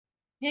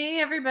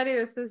Hey everybody,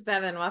 this is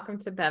Bevin. Welcome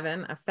to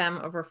Bevin, a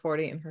femme over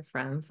 40 and her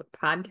friends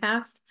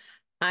podcast.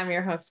 I'm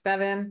your host,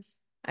 Bevin.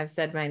 I've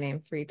said my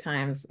name 3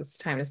 times. It's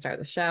time to start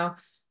the show.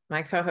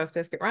 My co-host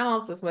Biscuit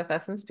Reynolds is with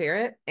us in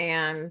spirit,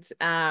 and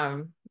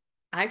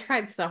I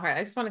tried so hard.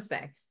 I just want to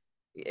say,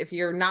 if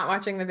you're not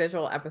watching the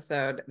visual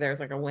episode, there's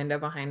like a window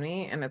behind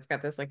me, and it's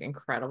got this like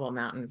incredible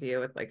mountain view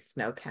with like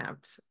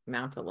snow-capped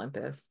Mount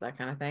Olympus, that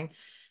kind of thing.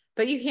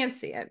 But you can't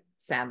see it,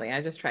 sadly.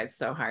 I just tried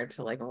so hard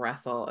to like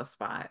wrestle a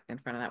spot in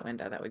front of that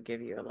window that would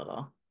give you a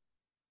little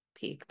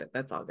peek, but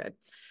that's all good.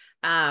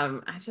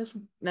 I just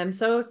am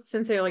so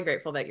sincerely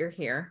grateful that you're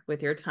here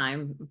with your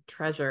time,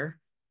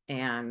 treasure,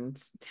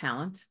 and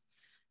talent.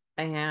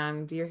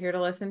 And you're here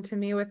to listen to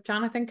me with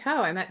Jonathan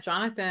Koe. I met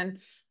Jonathan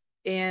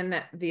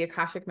in the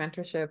Akashic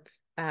mentorship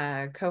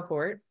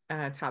cohort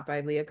taught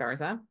by Leah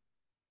Garza.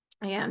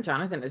 And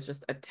Jonathan is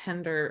just a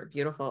tender,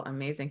 beautiful,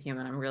 amazing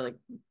human. I'm really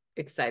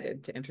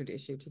excited to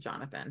introduce you to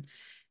Jonathan.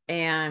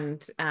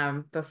 And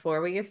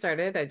before we get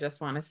started, I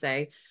just want to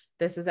say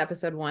this is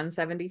episode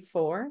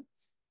 174.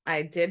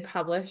 I did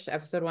publish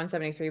episode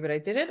 173, but I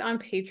did it on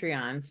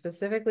Patreon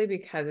specifically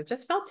because it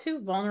just felt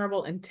too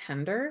vulnerable and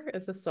tender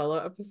as a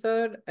solo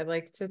episode. I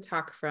like to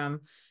talk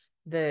from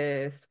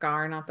the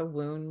scar, not the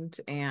wound.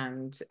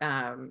 And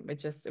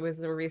it was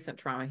a recent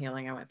trauma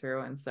healing I went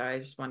through. And so I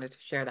just wanted to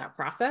share that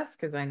process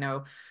because I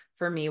know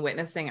for me,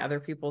 witnessing other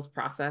people's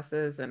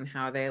processes and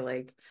how they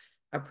like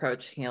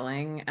approach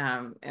healing,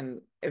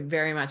 and it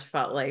very much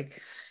felt like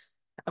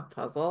a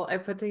puzzle I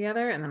put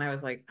together. And then I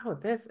was like, oh,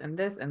 this and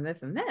this and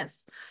this and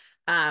this.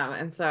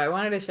 And so I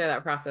wanted to share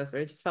that process,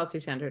 but it just felt too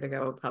tender to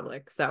go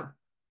public. So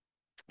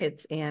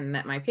it's in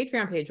my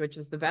Patreon page, which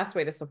is the best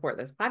way to support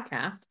this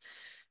podcast.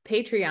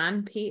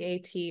 Patreon,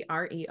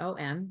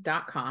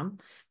 Patreon.com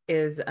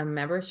is a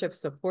membership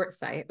support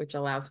site, which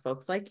allows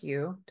folks like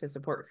you to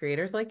support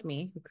creators like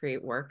me who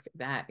create work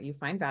that you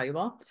find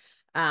valuable.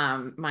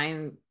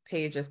 Mine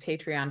page is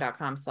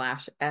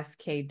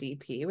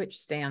patreon.com/FKDP, which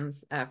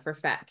stands for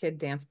Fat Kid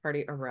Dance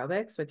Party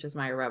Aerobics, which is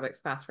my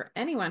aerobics class for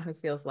anyone who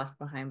feels left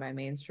behind by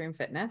mainstream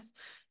fitness.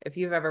 If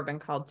you've ever been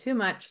called too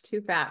much, too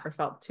fat, or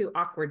felt too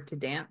awkward to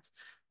dance,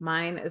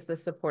 mine is the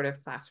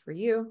supportive class for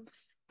you.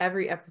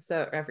 Every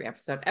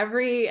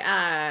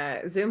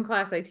Zoom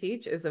class I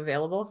teach is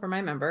available for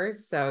my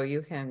members, so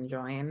you can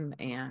join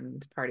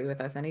and party with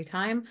us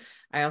anytime.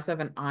 I also have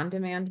an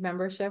on-demand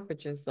membership,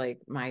 which is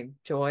like my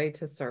joy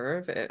to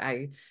serve.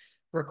 I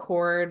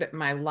record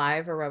my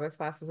live aerobics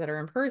classes that are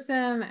in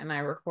person, and I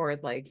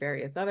record like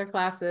various other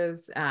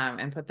classes,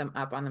 and put them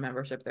up on the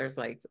membership. There's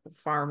like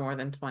far more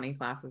than 20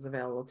 classes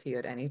available to you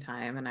at any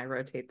time, and I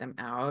rotate them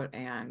out.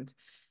 And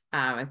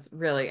it's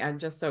really, I'm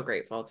just so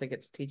grateful to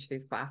get to teach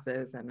these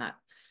classes, and that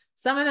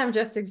some of them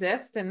just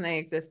exist and they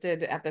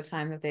existed at the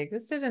time that they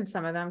existed, and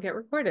some of them get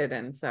recorded.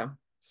 And so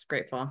just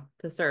grateful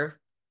to serve.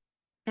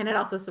 And it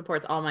also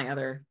supports all my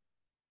other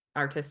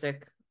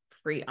artistic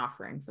free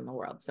offerings in the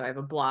world. So I have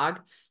a blog,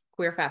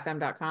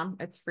 queerfatfemme.com.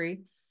 It's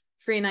free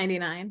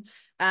 99.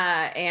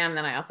 And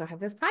then I also have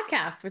this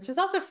podcast, which is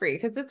also free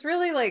because it's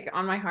really like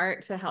on my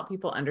heart to help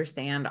people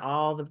understand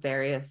all the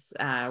various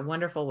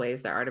wonderful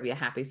ways there are to be a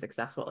happy,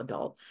 successful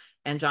adult.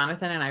 And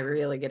Jonathan and I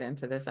really get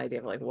into this idea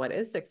of like, what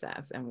is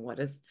success and what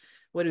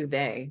do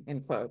they,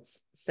 in quotes,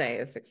 say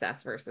is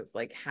success versus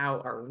like, how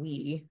are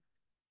we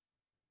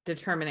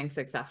determining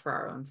success for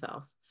our own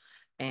selves?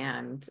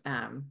 And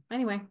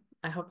anyway,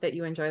 I hope that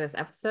you enjoy this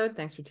episode.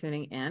 Thanks for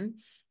tuning in.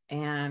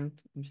 And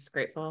I'm just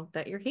grateful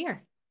that you're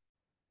here.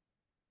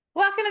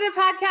 Welcome to the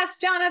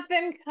podcast,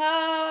 Jonathan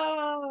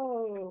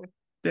Koe.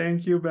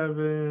 Thank you,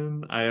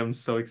 Bevin. I am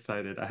so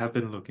excited. I have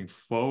been looking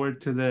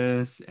forward to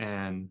this,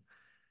 and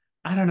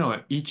I don't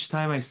know, each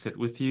time I sit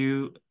with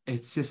you,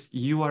 it's just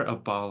you are a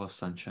ball of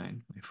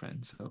sunshine, my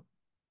friend. So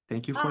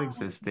thank you for Oh,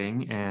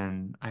 existing,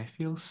 and I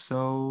feel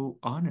so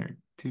honored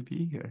to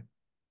be here.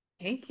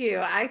 thank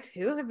you. I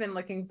too have been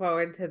looking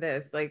forward to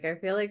this. Like, I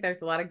feel like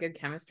there's a lot of good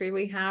chemistry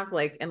we have,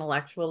 like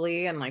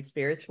intellectually and like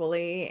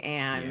spiritually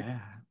and Yeah.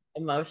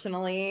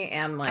 emotionally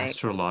and like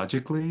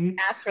Astrologically.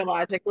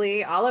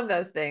 astrologically, all of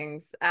those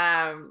things.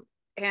 And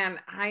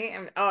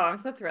I'm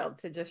so thrilled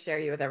to just share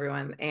you with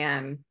everyone.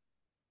 And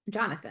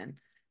Jonathan,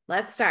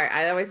 let's start.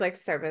 I always like to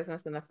start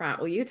business in the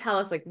front. Will you tell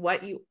us like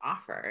what you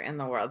offer in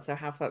the world so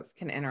how folks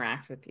can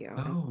interact with you? And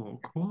Oh,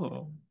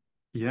 cool.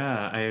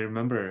 Yeah, I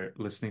remember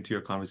listening to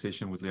your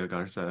conversation with Leah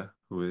Garza,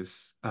 who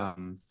is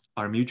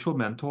our mutual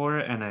mentor,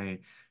 and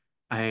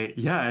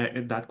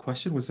that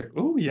question was like,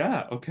 oh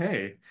yeah,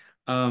 okay.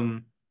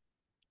 Um,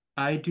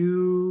 I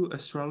do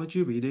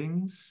astrology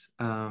readings.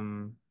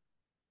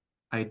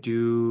 I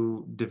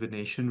do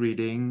divination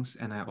readings,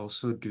 and I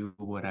also do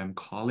what I'm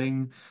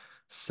calling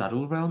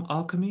subtle realm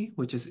alchemy,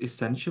 which is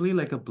essentially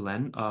like a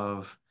blend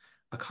of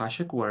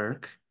Akashic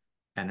work,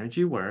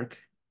 energy work,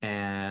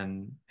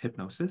 and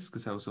hypnosis,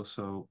 because I was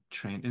also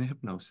trained in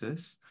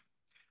hypnosis.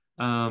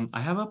 I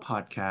have a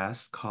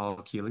podcast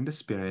called Healing the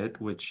Spirit,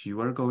 which you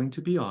are going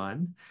to be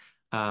on.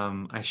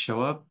 I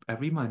show up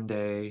every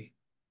Monday.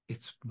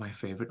 It's my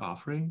favorite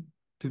offering,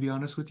 to be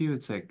honest with you.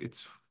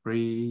 It's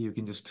free. You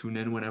can just tune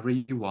in whenever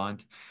you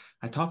want.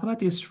 I talk about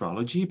the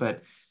astrology,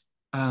 but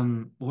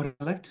what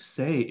I like to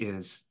say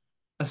is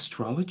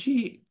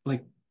astrology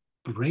like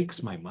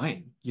breaks my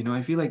mind.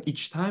 I feel like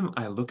each time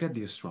I look at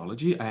the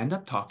astrology, I end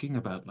up talking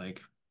about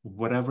like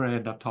whatever I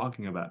end up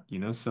talking about.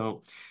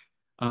 So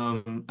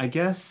I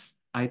guess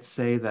I'd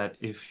say that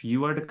if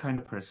you are the kind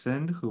of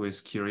person who is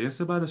curious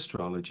about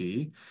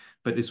astrology,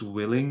 but is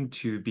willing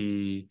to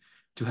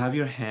have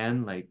your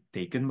hand like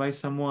taken by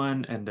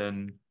someone and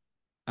then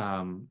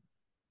um,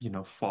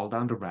 fall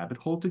down the rabbit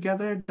hole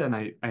together, then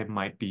I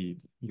might be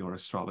your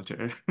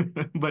astrologer.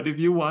 But if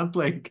you want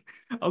like,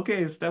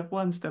 okay, step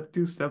one, step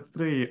two, step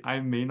three, I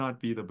may not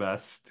be the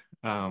best.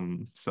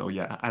 So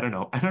yeah, I don't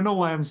know. I don't know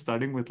why I'm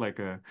starting with like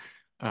a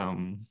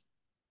um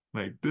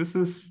like this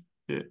is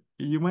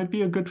you might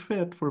be a good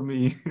fit for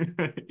me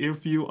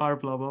if you are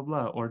blah blah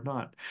blah or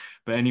not.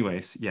 But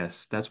anyways,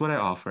 yes, that's what I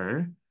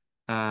offer.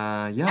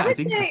 I Yeah, I would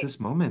think at say this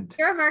moment,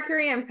 you're a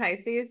Mercury and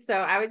Pisces, so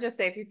I would just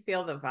say if you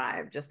feel the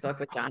vibe, just book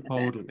with Jonathan.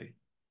 totally.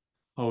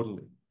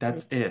 Totally.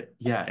 That's it.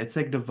 Yeah, it's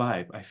like the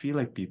vibe. I feel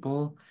like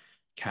people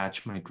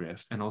catch my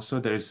drift. And also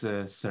there's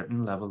a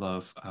certain level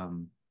of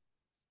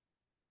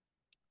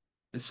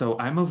so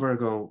I'm a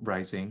Virgo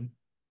rising,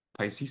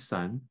 Pisces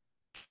sun,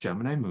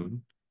 Gemini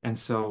moon. And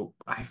so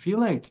I feel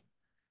like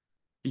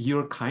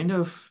you're kind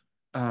of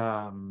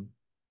um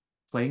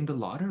playing the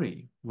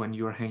lottery when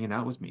you're hanging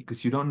out with me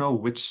because you don't know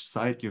which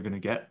side you're gonna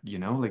get.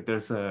 Like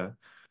there's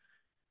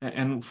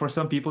and for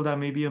some people that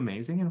may be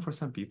amazing, and for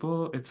some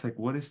people it's like,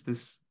 what is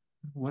this?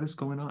 What is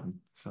going on?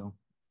 So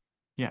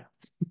yeah.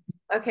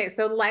 Okay,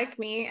 so like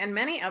me and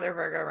many other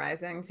Virgo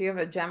risings, you have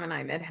a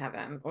Gemini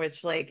midheaven,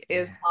 which like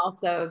is Yeah.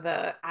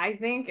 also I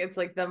think it's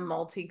like the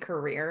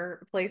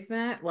multi-career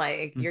placement.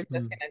 Like you're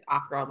just Hmm. gonna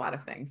offer a lot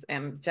of things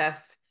and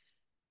just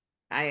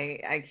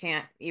I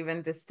can't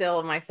even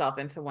distill myself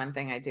into one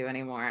thing I do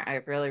anymore.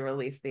 I've really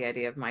released the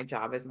idea of my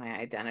job as my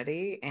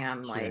identity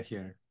and Here, like,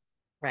 here.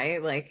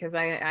 right? Like, because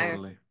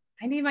Totally.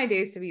 I need my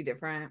days to be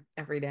different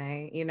every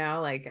day,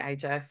 like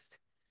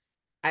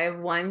I have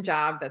one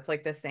job that's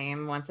like the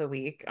same once a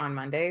week on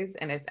Mondays,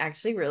 and it's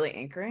actually really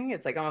anchoring.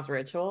 It's like almost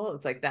ritual.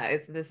 It's like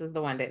that. This is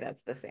the one day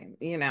that's the same.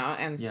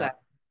 And so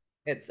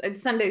Yeah.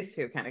 it's Sundays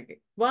too, kind of.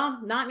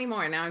 Well, not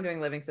anymore. Now I'm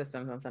doing living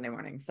systems on Sunday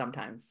mornings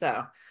sometimes.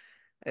 So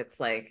it's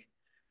like,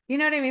 you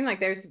know what I mean? Like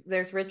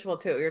there's ritual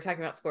too. We were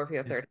talking about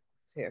Scorpio Yeah. third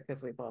house too,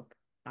 because we both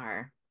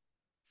are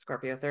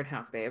Scorpio third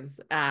house babes.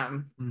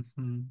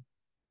 Hmm.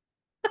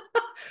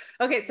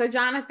 Okay, so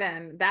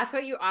Jonathan, that's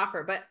what you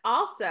offer, but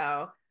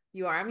also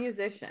you are a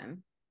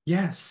musician.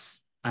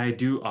 Yes, I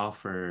do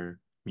offer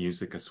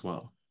music as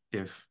well,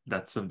 if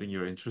that's something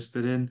you're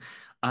interested in.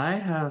 I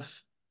have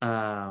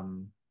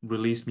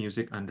released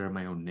music under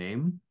my own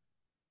name,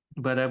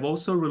 but I've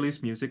also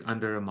released music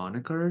under a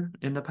moniker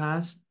in the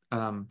past.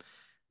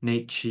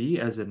 Nate Chi,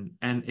 as in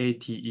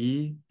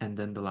Nate, and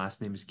then the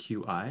last name is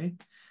Qi.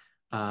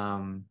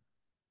 Um,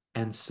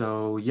 and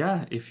so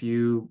yeah, if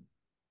you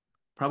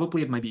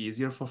probably it might be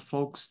easier for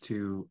folks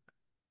to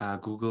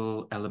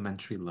Google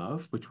Elementary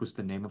Love, which was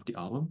the name of the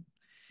album,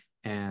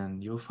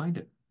 and you'll find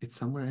it. It's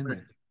somewhere in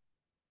there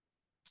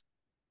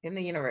In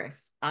the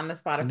universe on the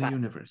in the Spotify.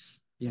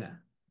 universe. Yeah.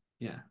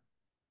 Yeah.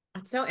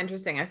 It's so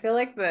interesting. I feel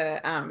like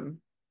the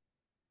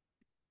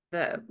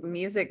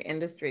music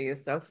industry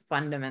is so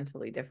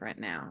fundamentally different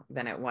now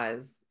than it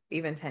was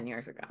even 10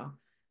 years ago,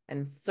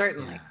 and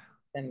certainly Yeah.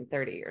 than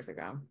 30 years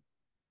ago.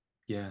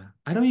 Yeah.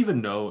 I don't even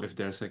know if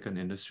there's like an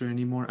industry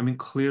anymore. I mean,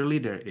 clearly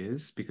there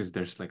is because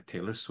there's like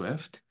Taylor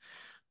Swift,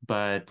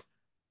 but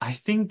I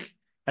think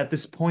at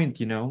this point,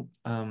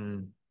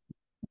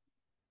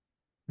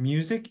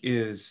 music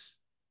is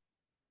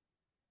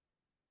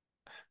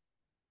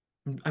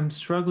I'm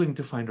struggling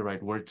to find the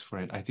right words for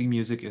it. I think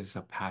music is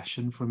a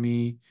passion for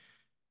me.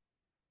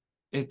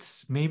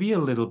 It's maybe a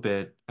little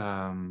bit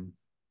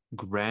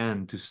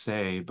grand to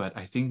say, but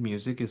I think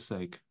music is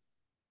like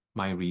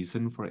my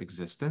reason for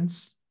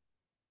existence.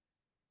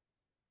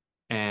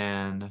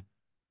 And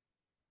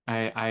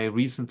I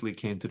recently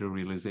came to the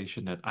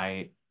realization that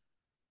I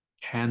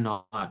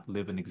cannot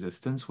live an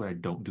existence where I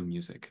don't do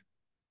music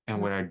and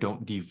Mm. where I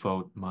don't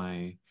devote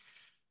my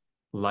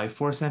life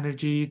force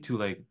energy to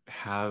like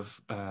have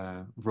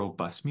a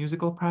robust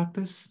musical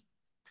practice.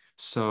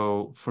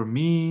 So for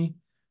me,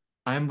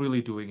 I'm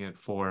really doing it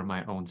for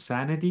my own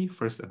sanity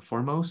first and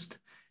foremost.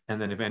 And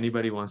then if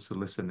anybody wants to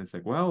listen, it's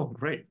like, well,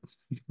 great.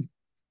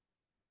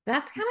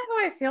 That's kind of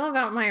how I feel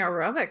about my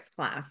aerobics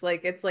class.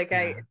 Like it's like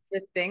Yeah. it's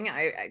the thing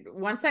I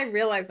once I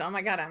realized, oh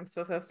my God, I'm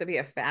supposed to be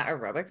a fat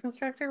aerobics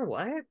instructor.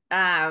 What?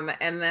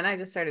 And then I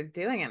just started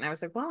doing it and I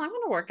was like, well, I'm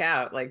gonna work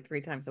out like 3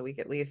 times a week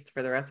at least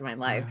for the rest of my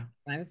life.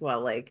 Yeah. Might as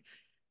well like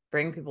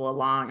bring people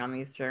along on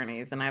these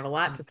journeys. And I have a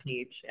lot to Mhm.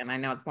 teach, and I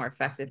know it's more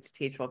effective to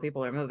teach while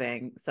people are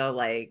moving. So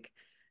like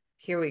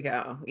here we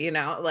go,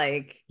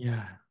 like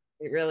Yeah.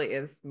 it really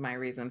is my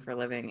reason for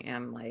living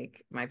and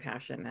like my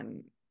passion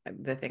and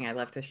the thing I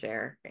love to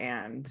share.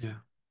 And Yeah.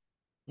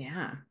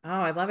 yeah. Oh,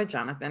 I love it,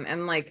 Jonathan.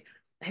 And like,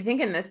 I think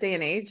in this day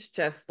and age,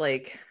 just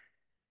like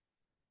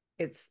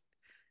it's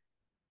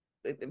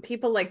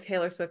people like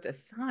Taylor Swift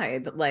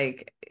aside,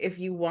 like if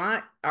you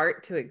want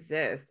art to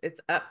exist, it's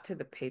up to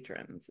the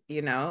patrons,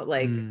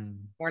 like Mm,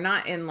 we're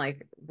not in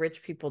like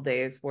rich people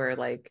days where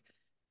like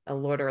a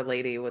lord or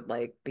lady would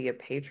like be a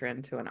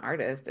patron to an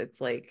artist.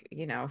 It's like,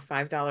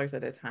 $5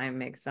 at a time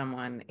makes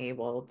someone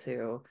able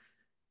to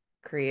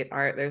create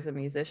art. There's a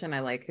musician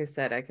I like who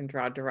said I can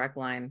draw a direct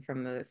line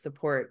from the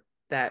support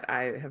that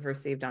I have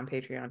received on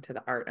Patreon to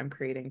the art I'm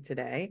creating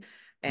today.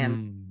 And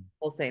mm,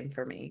 well, same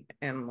for me.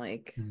 And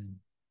like, mm.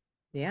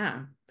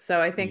 yeah. So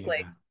I think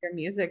like Yeah. your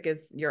music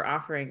is your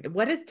offering.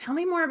 Tell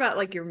me more about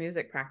like your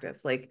music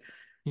practice, like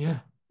Yeah.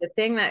 the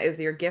thing that is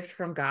your gift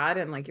from God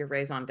and like your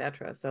raison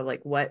d'etre. So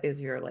like what is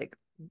your like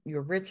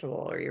your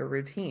ritual or your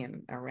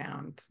routine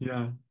around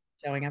Yeah.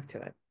 showing up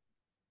to it?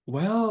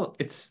 Well,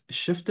 it's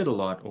shifted a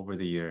lot over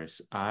the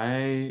years.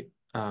 I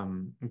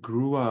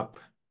grew up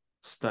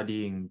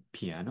studying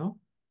piano.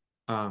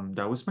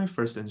 That was my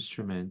first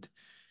instrument.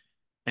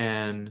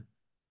 And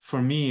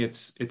for me,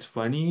 it's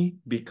funny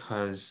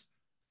because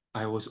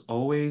I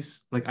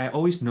always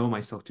know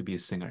myself to be a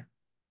singer,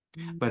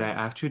 but I Mm.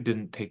 actually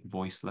didn't take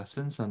voice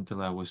lessons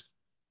until I was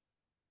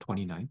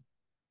 29,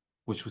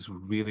 which was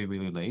really,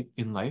 really late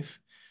in life.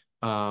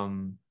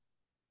 Um,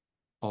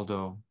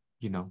 although,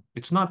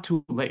 it's not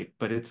too late,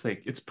 but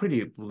it's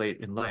pretty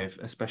late in life,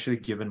 especially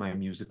given my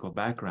musical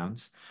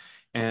backgrounds.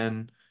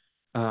 And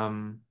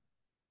um,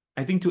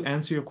 I think to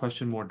answer your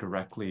question more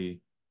directly,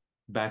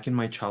 back in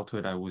my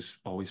childhood, I was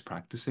always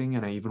practicing,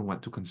 and I even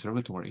went to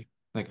conservatory.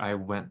 Like I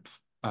went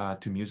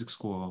to music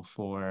school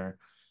for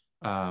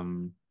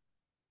um,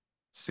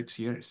 6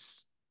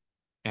 years,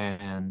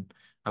 and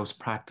I was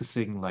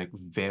practicing like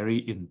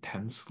very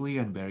intensely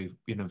and very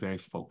in a very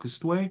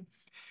focused way.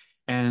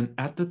 And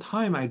at the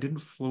time, I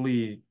didn't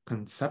fully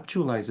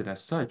conceptualize it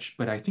as such,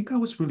 but I think I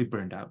was really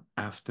burned out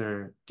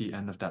after the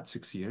end of that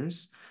 6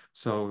 years.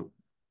 So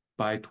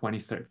by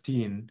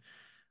 2013,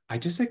 I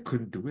just like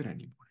couldn't do it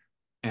anymore.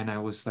 And I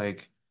was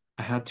like,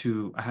 I had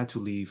to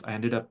leave. I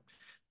ended up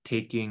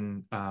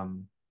taking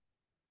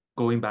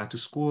going back to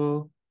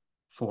school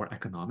for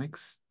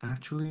economics,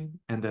 actually.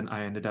 And then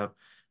I ended up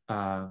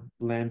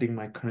landing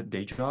my current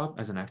day job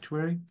as an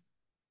actuary.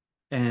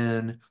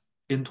 And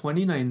in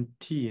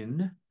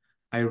 2019,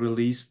 I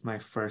released my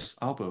first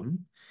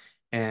album,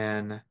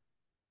 and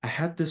I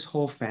had this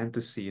whole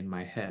fantasy in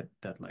my head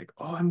that like,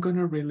 oh, I'm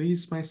gonna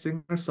release my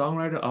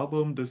singer-songwriter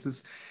album. This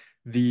is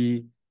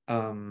the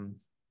um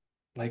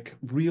like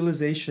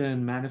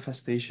realization,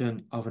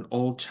 manifestation of an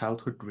old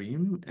childhood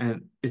dream,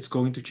 and it's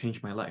going to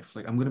change my life.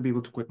 Like I'm gonna be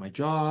able to quit my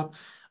job.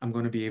 I'm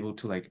gonna be able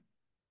to like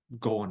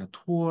go on a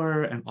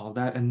tour and all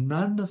that, and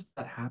none of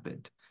that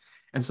happened.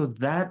 And so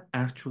that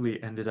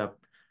actually ended up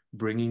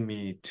bringing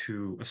me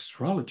to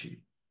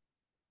astrology.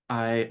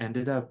 I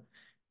ended up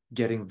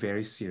getting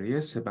very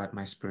serious about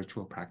my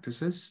spiritual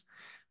practices.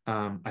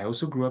 I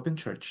also grew up in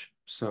church,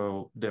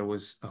 so there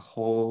was a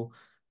whole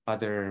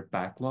other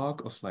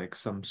backlog of like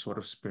some sort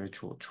of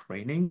spiritual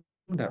training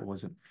that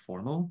wasn't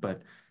formal,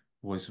 but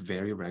was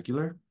very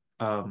regular.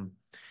 Um,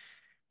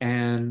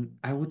 and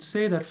I would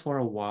say that for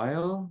a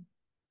while,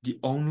 the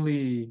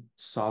only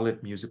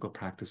solid musical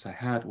practice I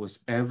had was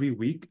every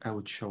week I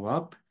would show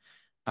up.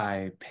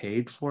 I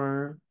paid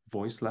for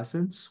voice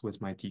lessons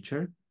with my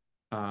teacher,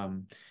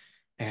 um,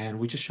 and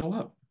we just show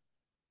up.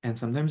 And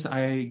sometimes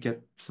I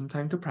get some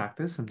time to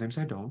practice, sometimes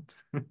I don't.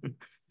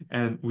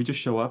 And we just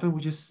show up and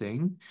we just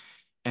sing.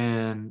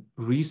 And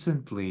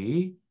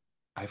recently,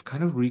 I've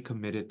kind of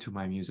recommitted to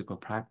my musical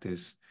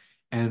practice.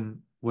 And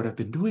what I've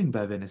been doing,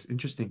 Bevin, is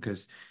interesting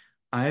because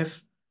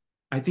I've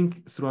I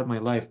think throughout my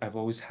life, I've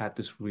always had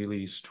this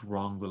really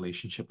strong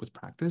relationship with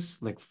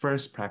practice. Like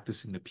first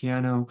practicing the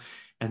piano,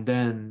 and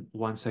then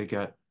once I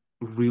got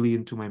really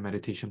into my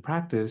meditation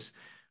practice,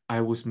 I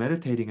was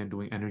meditating and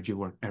doing energy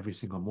work every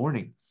single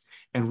morning.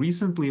 And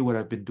recently, what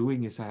I've been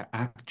doing is I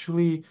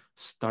actually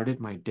started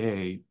my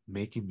day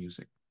making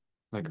music.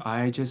 Like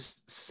I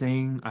just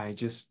sing, I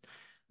just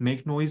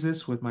make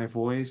noises with my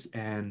voice,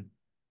 and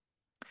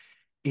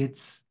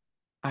it's,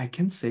 I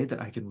can say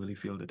that I can really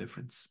feel the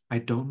difference. I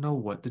don't know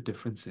what the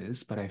difference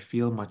is, but I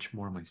feel much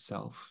more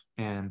myself.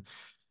 And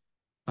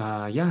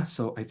yeah,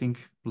 so I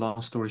think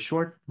long story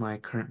short, my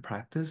current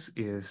practice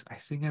is I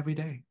sing every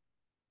day.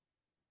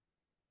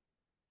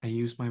 I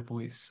use my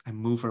voice. I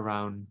move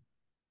around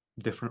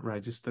different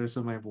registers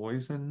of my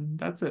voice, and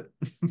that's it.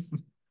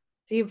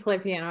 Do you play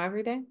piano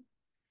every day?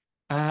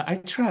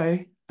 I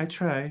try.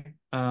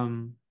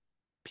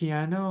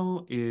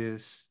 Piano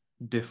is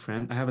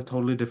different. I have a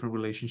totally different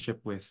relationship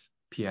with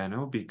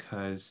piano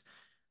because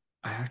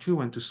I actually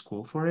went to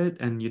school for it.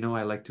 And,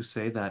 I like to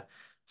say that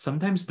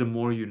sometimes the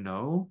more you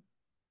know,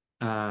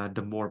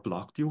 the more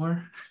blocked you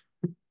are,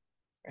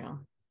 Yeah.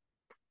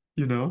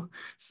 you know?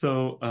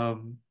 So,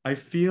 I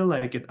feel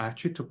like it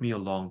actually took me a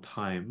long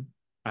time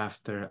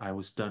after I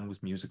was done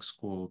with music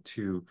school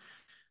to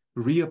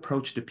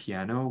reapproach the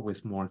piano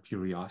with more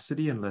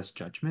curiosity and less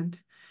judgment.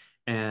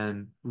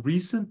 And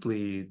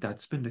recently,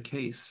 that's been the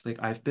case. Like,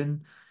 I've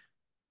been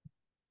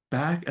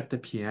back at the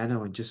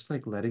piano and just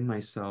like letting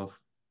myself,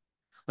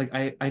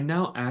 like I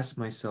now ask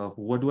myself,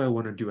 what do I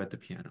want to do at the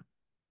piano?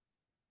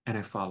 And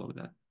I follow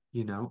that,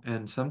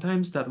 And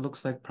sometimes that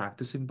looks like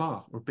practicing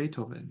Bach or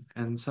Beethoven,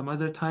 and some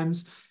other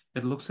times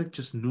it looks like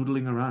just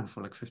noodling around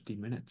for like 15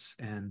 minutes.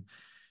 And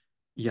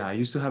yeah, I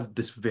used to have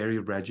this very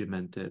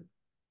regimented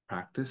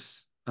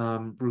practice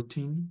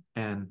routine,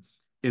 and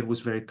it was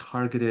very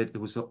targeted. It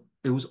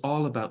was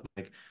all about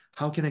like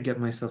how can I get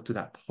myself to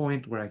that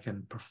point where I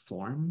can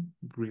perform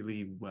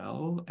really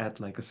well at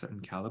like a certain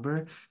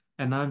caliber.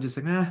 And now I'm just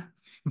like,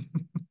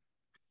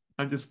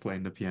 I'm just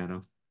playing the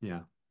piano.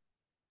 Yeah.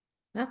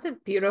 That's a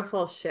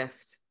beautiful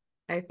shift.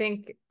 I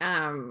think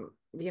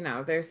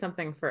there's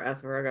something for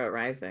us Virgo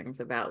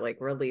risings about like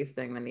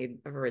releasing the need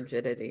of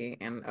rigidity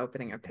and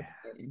opening up to Yeah.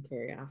 play and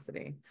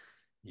curiosity.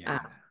 Uh, Yeah.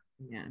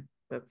 yeah,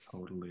 that's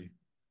Totally.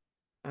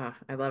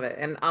 I love it.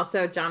 And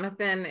also,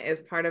 Jonathan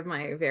is part of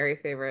my very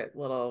favorite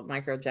little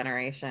micro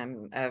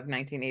generation of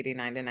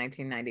 1989 to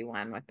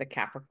 1991 with the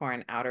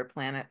Capricorn outer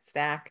planet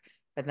stack,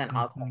 but then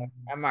also Mhm.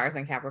 a Mars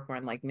and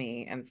Capricorn like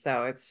me. And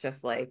so it's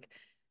just like,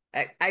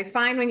 I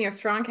find when you have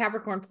strong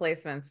Capricorn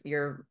placements,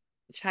 your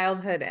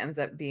childhood ends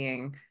up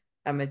being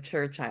a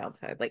mature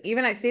childhood. Like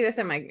even I see this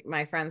in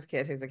my friend's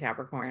kid who's a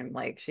Capricorn,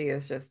 like she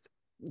is just,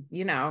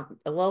 a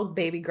little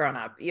baby grown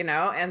up,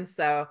 and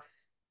so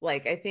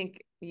like I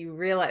think you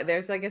realize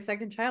there's like a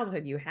second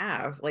childhood you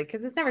have, like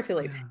because it's never too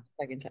late to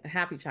have Yeah. a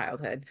happy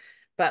childhood,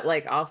 but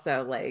like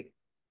also like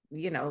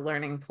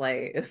learning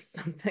play is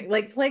something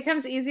like play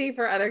comes easy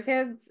for other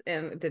kids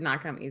and it did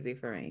not come easy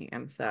for me,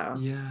 and so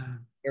Yeah.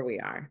 here we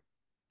are.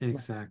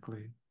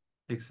 Exactly.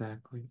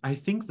 Exactly. I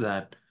think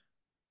that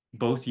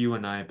both you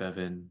and I,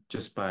 Bevin,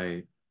 just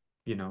by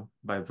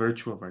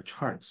virtue of our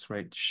charts,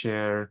 right,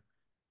 share,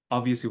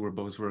 obviously we're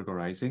both Virgo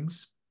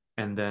risings,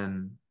 and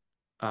then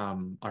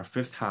our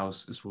fifth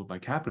house is ruled by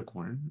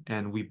Capricorn,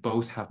 and we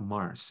both have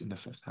Mars in the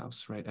fifth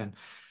house, right? And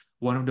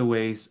one of the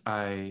ways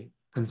I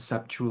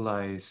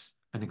conceptualize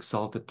an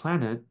exalted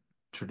planet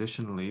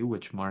traditionally,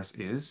 which Mars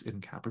is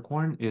in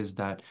Capricorn, is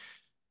that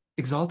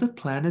exalted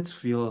planets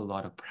feel a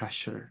lot of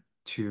pressure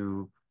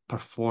to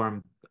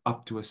perform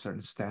up to a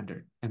certain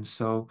standard. And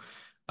so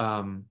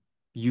um,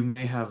 you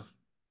may have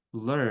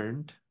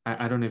learned,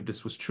 I don't know if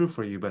this was true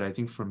for you, but I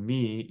think for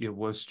me, it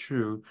was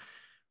true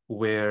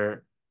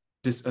where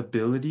this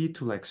ability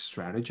to like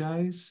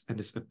strategize and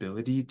this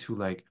ability to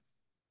like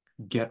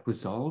get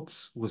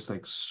results was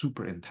like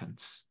super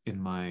intense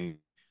in my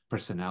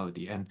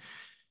personality. And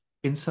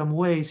in some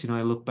ways,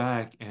 I look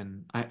back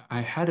and I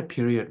had a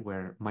period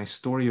where my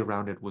story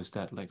around it was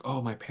that like,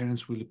 oh, my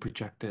parents really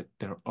projected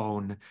their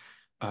own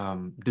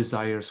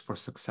desires for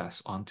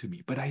success onto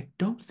me. But I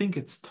don't think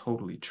it's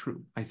totally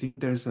true. I think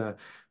there's a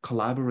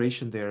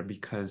collaboration there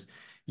because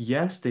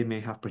yes, they may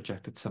have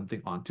projected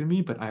something onto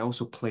me, but I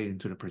also played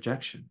into the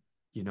projection,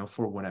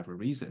 for whatever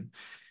reason.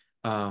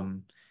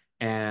 Um,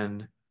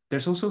 and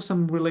there's also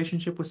some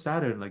relationship with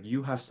Saturn. Like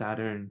you have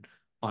Saturn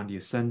on the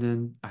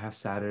ascendant, I have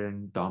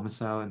Saturn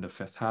domicile in the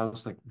fifth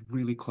house, like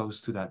really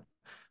close to that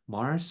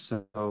Mars.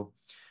 So,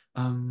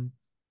 um,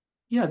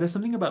 yeah, there's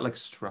something about like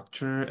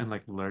structure and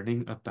like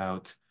learning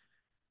about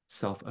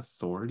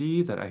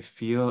self-authority that I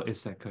feel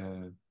is like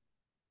a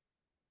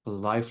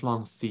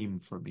lifelong theme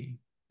for me.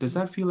 Does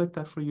that feel like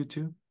that for you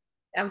too?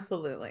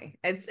 Absolutely.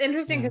 It's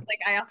interesting Yeah. because like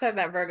I also have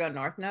that Virgo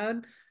North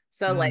node.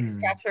 So like Mm,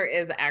 structure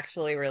is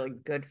actually really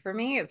good for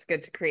me. It's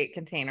good to create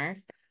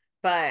containers,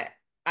 but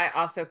I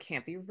also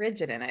can't be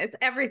rigid in it. It's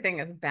everything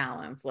is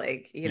balance.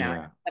 Like,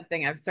 yeah.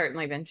 something I've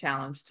certainly been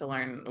challenged to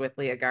learn with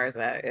Leah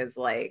Garza is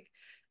like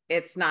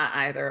it's not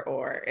either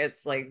or.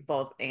 It's like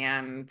both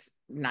and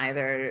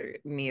neither,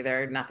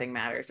 neither, nothing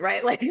matters,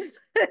 right? Like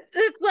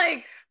it's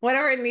like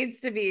whatever it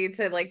needs to be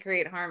to like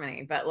create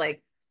harmony. But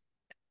like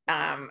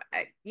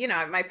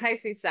my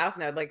Pisces South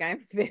node, like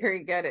I'm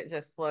very good at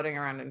just floating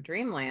around in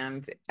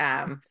dreamland.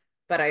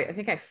 But I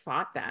think I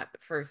fought that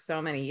for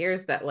so many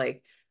years that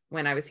like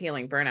when I was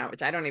healing burnout,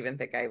 which I don't even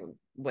think I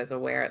was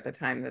aware at the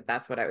time that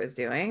that's what I was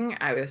doing,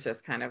 I was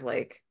just kind of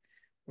like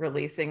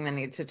releasing the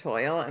need to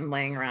toil and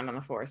laying around on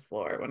the forest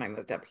floor when I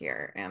moved up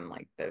here and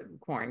like the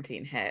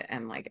quarantine hit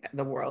and like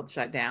the world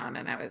shut down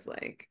and I was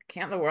like,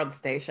 can't the world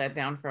stay shut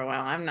down for a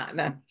while? I'm not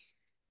done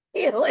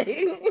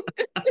healing.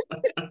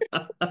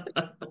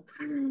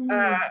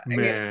 Yeah.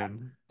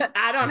 Man, I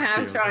I don't have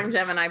feel strong that.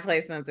 Gemini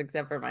placements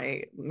except for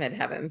my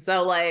midheaven.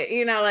 So like,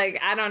 like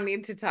I don't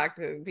need to talk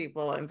to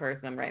people in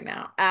person right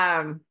now.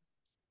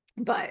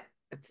 But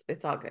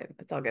it's all good.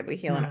 It's all good. We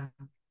heal. Yeah.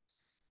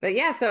 But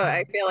yeah, so I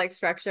Yeah. feel like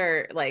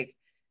structure, like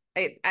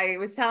I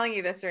was telling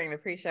you this during the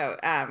pre-show,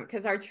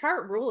 because our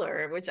chart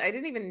ruler, which I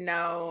didn't even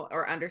know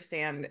or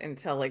understand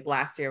until like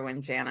last year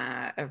when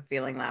Jana of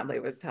Feeling Loudly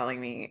was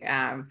telling me,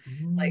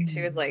 like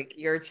she was Mm, like,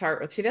 your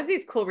chart, she does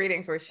these cool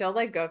readings where she'll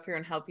like go through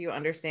and help you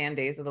understand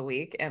days of the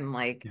week and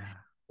like yeah.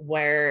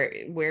 where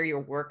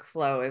your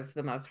workflow is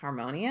the most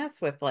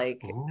harmonious with like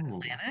the Oh,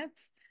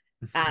 planets.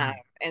 Um, Mhm.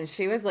 and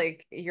she was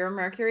like, your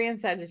Mercury in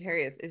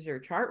Sagittarius is your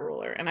chart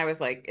ruler. And I was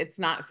like, it's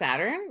not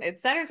Saturn.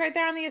 It's Saturn's right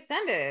there on the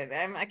ascendant.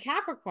 I'm a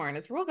Capricorn.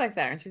 It's ruled by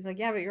Saturn. She's like,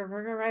 yeah, but you're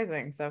Virgo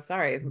rising. So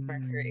sorry, it's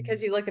Mercury. Because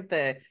Mm. you look at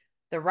the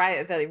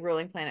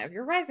ruling planet of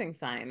your rising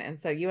sign. And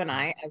so you and Yeah.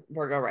 I, as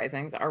Virgo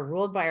risings, are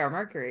ruled by our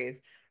Mercuries.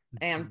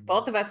 And Mhm.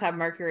 both of us have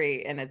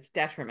Mercury in its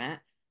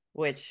detriment,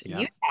 which you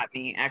Yeah. taught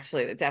me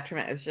actually the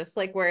detriment is just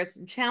like where it's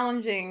a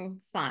challenging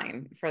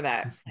sign for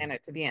that Mhm.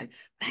 planet to be in.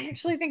 I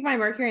actually think my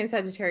Mercury in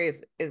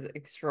Sagittarius is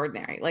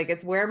extraordinary. Like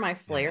it's where my Yeah.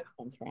 flair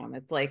comes from.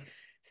 It's like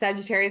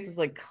Sagittarius is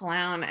like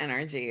clown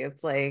energy.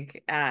 It's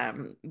like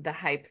the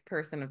hype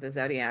person of the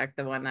zodiac,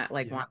 the one that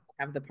like Yeah. wants to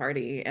have the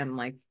party and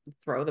like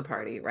throw the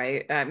party,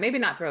 right? Maybe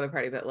not throw the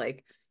party, but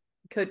like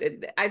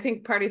could I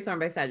think parties thrown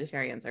by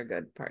Sagittarians are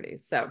good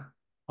parties. So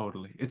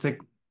Totally. It's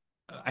like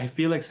I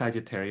feel like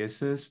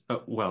Sagittarius is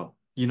well,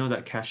 you know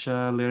that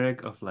Kesha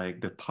lyric of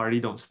like the party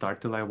don't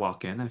start till I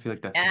walk in. I feel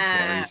like that's very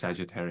yeah.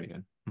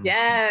 Sagittarian. Mhm.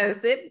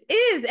 Yes, it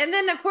is. And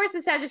then, of course,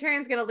 the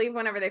Sagittarian's going to leave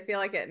whenever they feel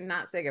like it and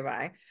not say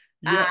goodbye.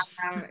 Yes.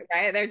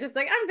 Right? They're just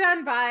like, I'm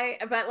done, bye.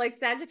 But like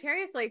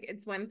Sagittarius, like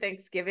it's when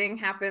Thanksgiving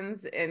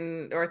happens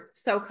in, or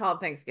so-called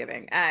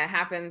Thanksgiving,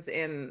 happens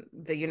in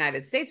the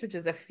United States, which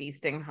is a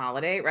feasting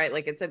holiday, right?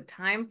 Like it's a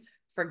time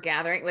for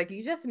gathering. Like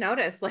you just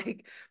notice,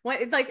 like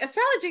when like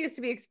astrology is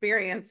to be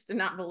experienced and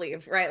not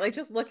believed, right? Like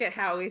just look at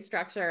how we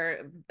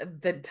structure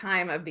the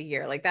time of the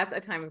year. Like that's a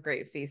time of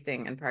great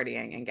feasting and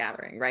partying and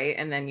gathering, right?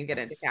 And then you get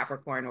into Yes.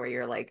 Capricorn where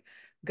you're like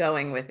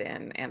going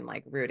within and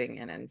like rooting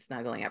in and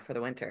snuggling up for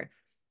the winter.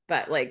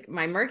 But like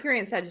my Mercury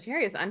and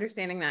Sagittarius,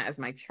 understanding that as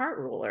my chart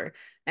ruler,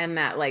 and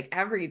that like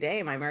every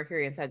day my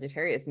Mercury and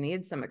Sagittarius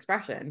needs some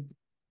expression,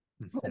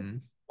 Hmm.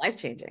 life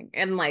changing.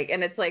 And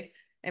it's like,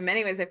 in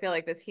many ways, I feel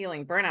like this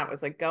healing burnout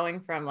was like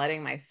going from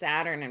letting my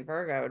Saturn and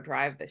Virgo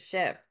drive the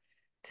ship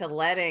to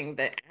letting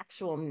the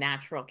actual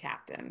natural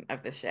captain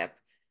of the ship,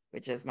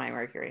 which is my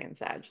Mercury and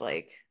Sag,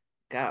 like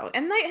go.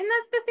 And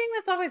that's the thing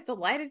that's always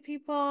delighted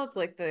people. It's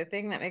like the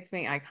thing that makes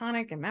me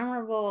iconic and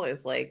memorable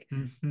is like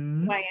who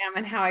Hmm. I am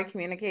and how I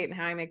communicate and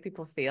how I make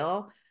people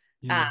feel. Uh,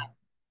 Yeah.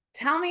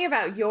 Tell me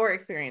about your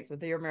experience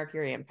with your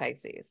Mercury and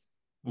Pisces.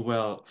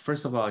 Well,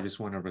 first of all, I just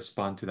want to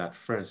respond to that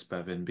first,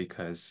 Bevan,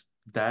 because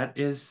that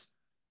is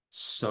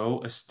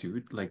so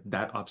astute. Like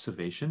that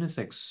observation is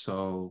like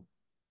so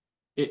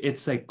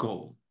it's like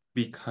gold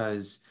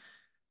because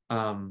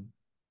um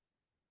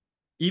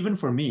even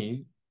for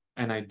me,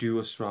 and I do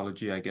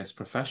astrology, I guess,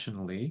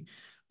 professionally,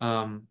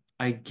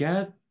 I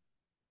get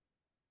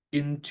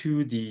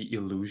into the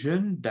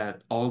illusion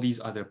that all these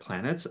other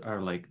planets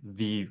are like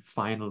the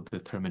final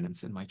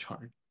determinants in my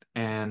chart.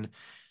 And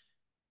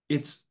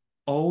it's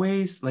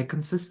always like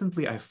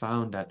consistently, I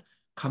found that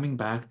coming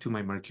back to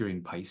my Mercury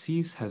in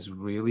Pisces has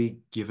really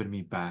given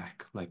me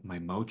back like my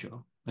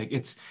mojo. Like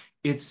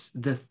it's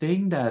the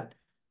thing that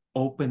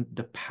opened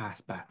the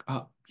path back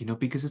up,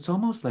 because it's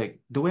almost like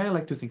the way I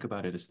like to think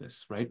about it is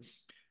this, right?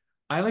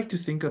 I like to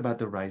think about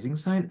the rising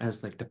sign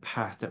as like the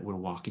path that we're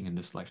walking in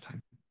this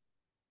lifetime.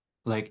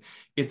 Like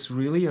it's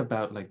really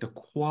about like the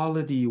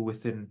quality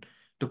with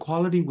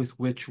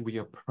which we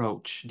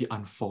approach the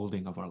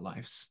unfolding of our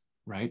lives,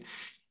 right?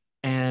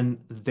 And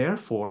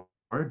therefore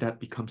that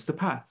becomes the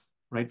path,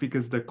 right?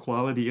 Because the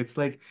quality, it's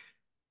like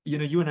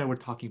you and I were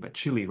talking about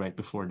chili right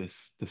before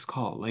this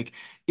call. Like,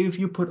 if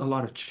you put a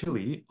lot of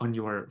chili on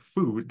your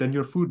food, then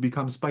your food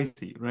becomes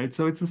spicy, right?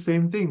 So it's the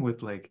same thing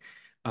with like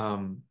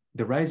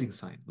the rising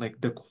sign.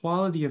 Like the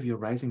quality of your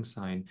rising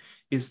sign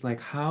is like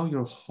how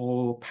your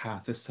whole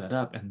path is set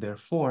up, and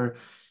therefore,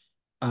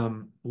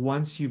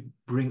 once you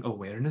bring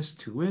awareness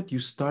to it, you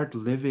start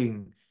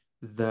living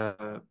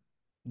the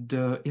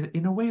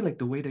in a way like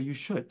the way that you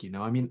should,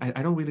 I mean,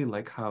 I don't really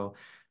like how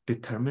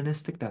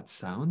deterministic that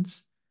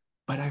sounds,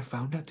 but I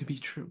found that to be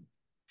true.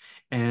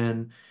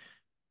 And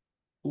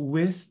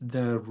with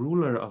the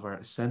ruler of our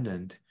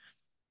ascendant,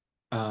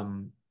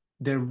 um,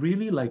 they're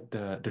really like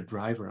the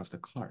driver of the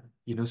car,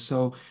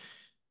 so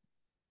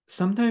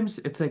sometimes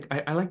it's like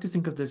I like to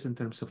think of this in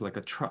terms of like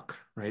a truck,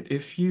 right?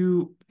 If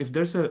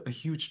there's a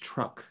huge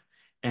truck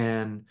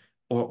and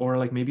or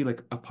like maybe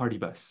like a party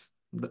bus,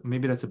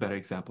 maybe that's a better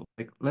example.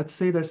 Like let's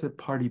say there's a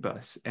party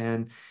bus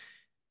and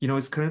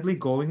it's currently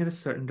going in a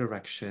certain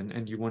direction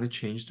and you want to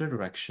change the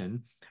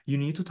direction, you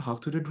need to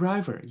talk to the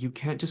driver. You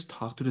can't just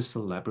talk to the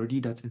celebrity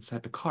that's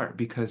inside the car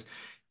because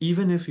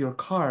even if your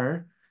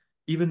car,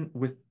 even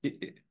with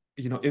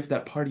if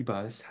that party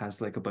bus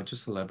has like a bunch of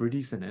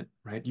celebrities in it,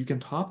 right? You can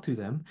talk to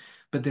them,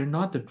 but they're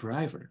not the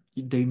driver.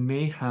 They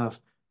may have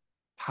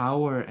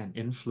power and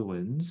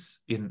influence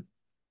in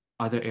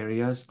other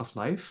areas of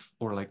life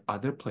or like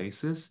other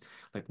places.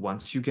 Like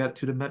once you get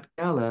to the Met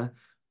Gala,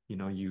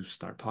 you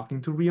start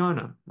talking to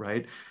Rihanna,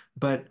 right?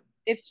 But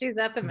If she's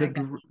at the the Met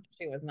Gala, dr-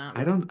 she was not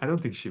I this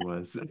don't think she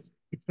was.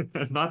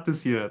 Not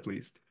this year at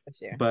least.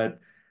 year. But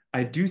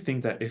I do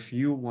think that if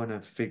you want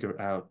to figure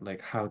out like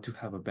how to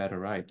have a better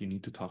ride, you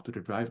need to talk to the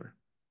driver.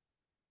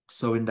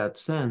 So in that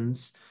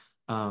sense,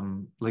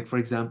 like for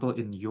example,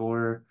 in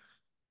your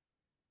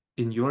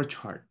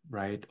chart,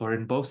 right? Or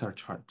in both our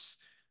charts,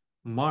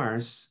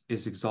 Mars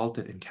is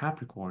exalted in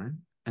Capricorn,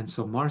 and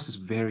so Mars is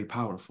very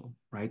powerful,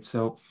 right?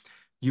 So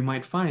you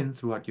might find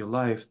throughout your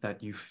life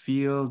that you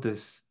feel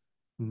this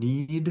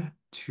need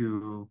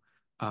to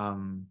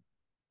um,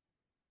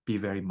 be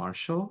very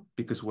martial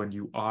because when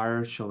you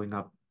are showing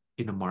up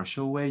in a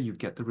martial way, you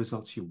get the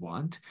results you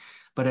want.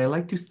 But I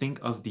like to think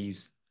of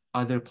these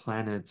other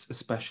planets,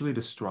 especially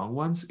the strong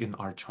ones in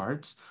our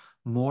charts,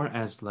 more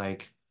as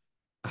like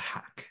a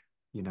hack.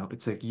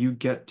 It's like you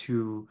get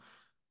to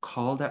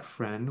call that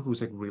friend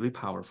who's like really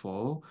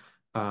powerful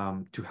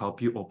to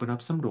help you open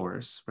up some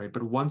doors, right?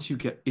 But once you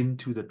get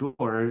into the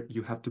door,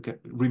 you have to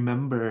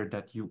remember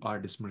that you are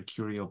this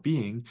mercurial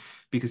being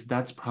because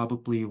that's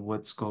probably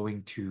what's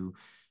going to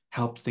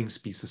help things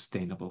be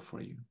sustainable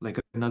for you. Like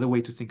another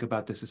way to think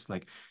about this is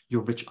like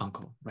your rich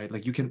uncle, right?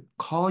 Like you can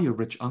call your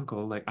rich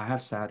uncle, like I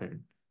have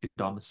Saturn in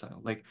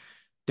domicile, like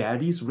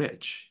daddy's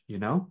rich,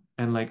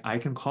 And like I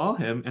can call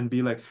him and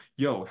be like,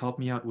 yo, help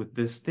me out with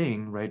this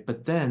thing, right?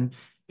 But then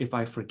if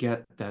I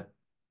forget that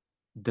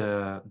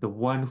the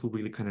one who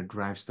really kind of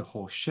drives the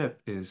whole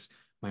ship is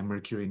my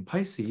Mercury in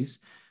Pisces,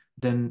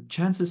 then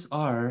chances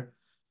are,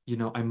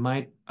 I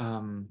might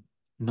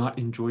not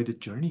enjoy the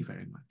journey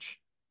very much,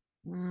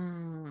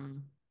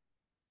 Mm.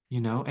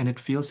 and it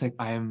feels like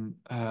I am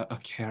a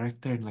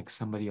character in like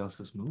somebody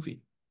else's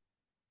movie.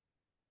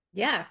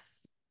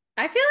 Yes.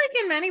 I feel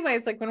like in many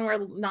ways, like when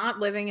we're not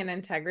living in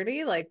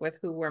integrity, like with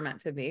who we're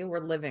meant to be, we're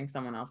living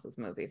someone else's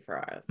movie for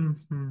us.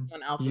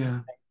 Someone else's Yeah,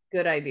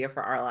 good idea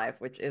for our life,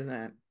 which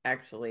isn't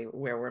actually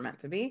where we're meant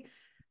to be.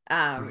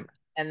 Um, right.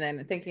 and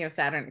then thinking of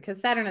Saturn, because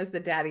Saturn is the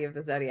daddy of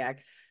the zodiac.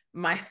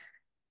 My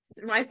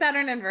my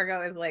Saturn in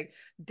Virgo is like,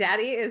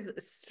 daddy is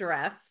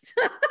stressed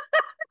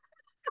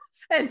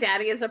and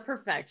daddy is a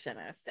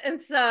perfectionist.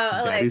 And so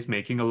like Daddy's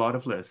making a lot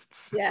of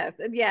lists. yes,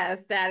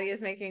 yes, daddy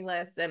is making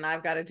lists and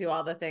I've got to do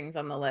all the things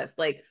on the list.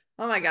 Like,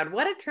 oh my God,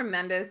 what a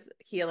tremendous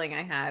healing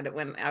I had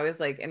when I was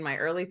like in my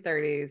early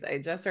 30s. I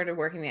just started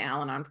working the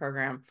Al-Anon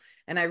program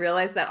and I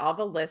realized that all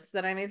the lists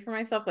that I made for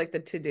myself, like the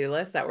to-do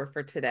lists that were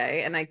for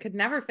today, and I could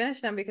never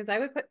finish them because I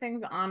would put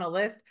things on a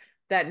list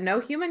that no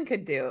human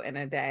could do in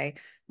a day,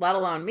 let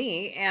alone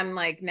me. And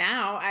like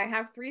now I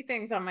have three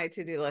things on my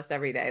to-do list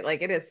every day.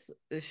 Like it is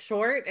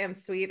short and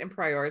sweet and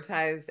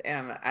prioritized.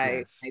 And my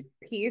Yes.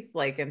 peace,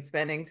 like in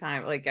spending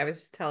time, like I was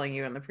just telling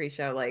you in the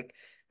pre-show, like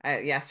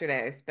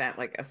yesterday I spent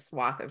like a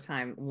swath of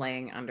time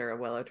laying under a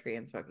willow tree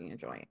and smoking a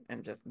joint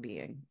and just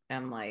being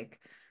and like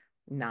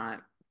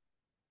not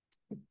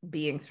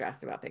being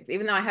stressed about things.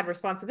 Even though I had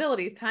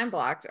responsibilities time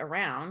blocked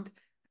around,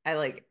 I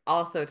like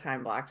also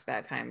time blocked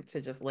that time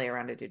to just lay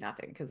around and do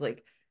nothing because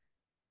like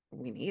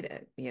we need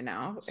it, and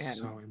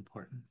So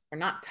important. we're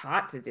not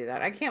taught to do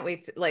that. I can't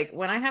wait to like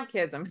when I have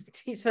kids, I'm going to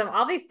teach them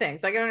all these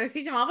things. Like I'm going to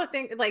teach them all the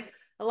things. Like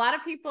a lot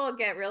of people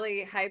get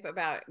really hype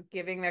about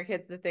giving their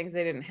kids the things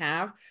they didn't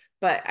have,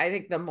 but I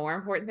think the more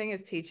important thing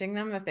is teaching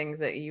them the things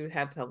that you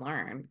had to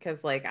learn.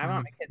 Because like I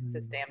want my kids to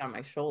Mhm. stand on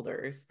my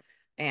shoulders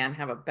and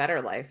have a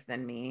better life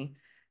than me.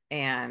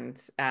 And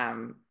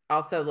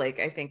also like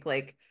I think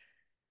like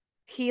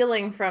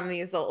healing from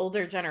these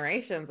older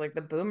generations like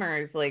the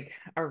boomers like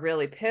are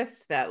really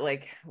pissed that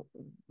like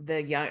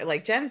the young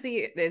like Gen Z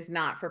is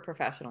not for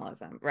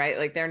professionalism, right?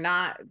 Like they're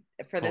not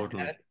for the status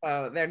Totally.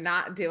 quo, they're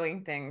not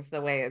doing things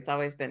the way it's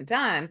always been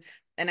done.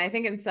 And I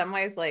think in some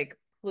ways like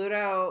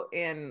Pluto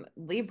in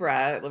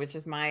Libra, which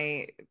is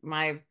my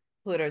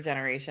Pluto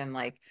generation,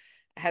 like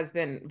has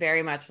been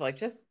very much like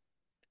just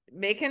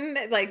making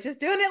like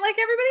just doing it like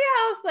everybody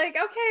else. Like,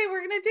 okay,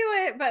 we're gonna do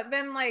it. But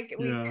then like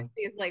we get Yeah.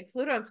 these like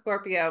Pluto and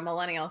Scorpio,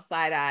 millennial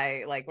side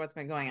eye, like what's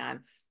been going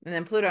on. And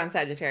then Pluto and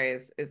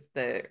Sagittarius is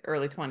the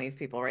early 20s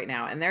people right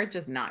now, and they're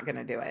just not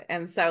gonna do it.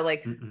 And so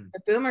like Mm-mm. the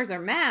boomers are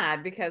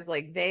mad because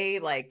like they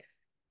like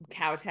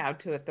kowtowed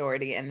to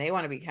authority and they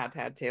want to be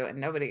kowtowed to, and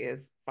nobody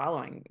is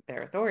following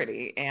their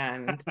authority.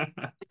 And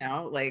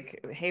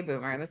like, hey,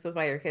 boomer, this is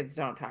why your kids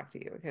don't talk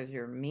to you because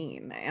you're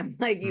mean. And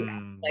like you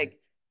Mm. like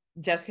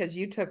just because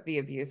you took the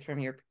abuse from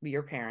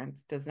your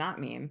parents does not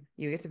mean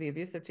you get to be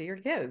abusive to your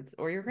kids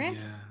or your grandkids.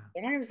 Yeah.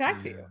 They're not going to talk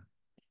to you.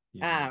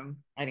 Yeah. Yeah.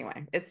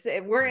 Anyway,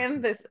 we're in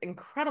Mhm. this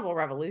incredible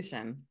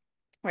revolution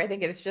where I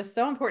think it is just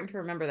so important to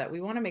remember that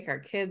we want to make our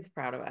kids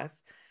proud of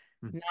us,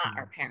 not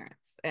our Mhm.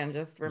 parents. And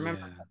just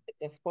remember Yeah. that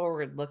it's a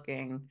forward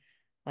looking,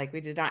 like we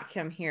did not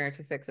come here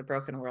to fix a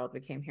broken world. We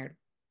came here to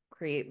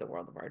create the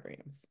world of our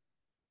dreams.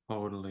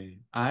 Totally.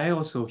 I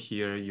also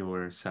hear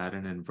your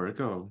Saturn and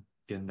Virgo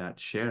in that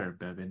share,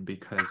 Bevin,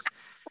 because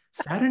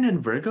Saturn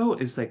and Virgo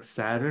is like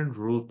Saturn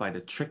ruled by the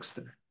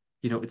trickster.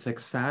 It's like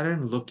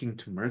Saturn looking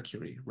to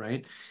Mercury,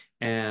 right?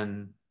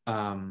 And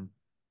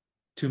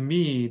to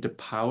me, the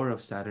power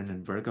of Saturn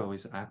and Virgo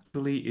is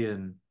actually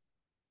in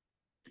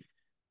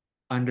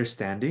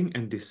understanding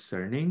and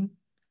discerning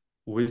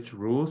which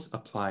rules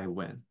apply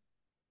when.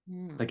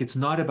 Hmm. Like it's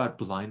not about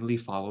blindly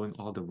following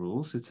all the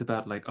rules. It's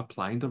about like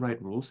applying the right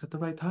rules at the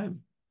right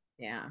time,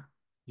 Yeah.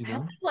 you I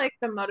also know? like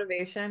the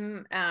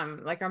motivation,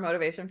 like our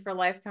motivation for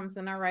life comes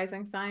in our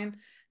rising sign.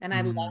 And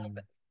I love Mm.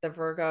 the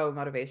Virgo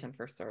motivation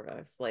for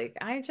service. Like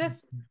I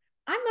just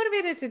I'm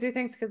motivated to do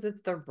things because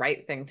it's the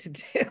right thing to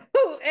do.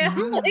 And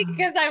like Yeah,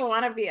 because I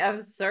want to be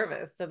of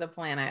service to the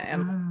planet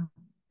and yeah,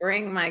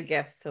 bring my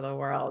gifts to the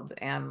world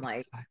and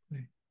like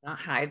exactly. not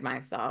hide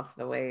myself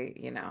the way,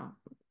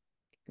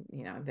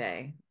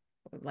 they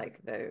like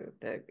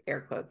the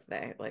air quotes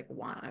they like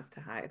want us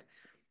to hide.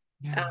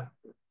 Um, Yeah.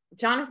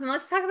 Jonathan,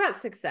 let's talk about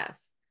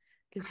success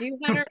because you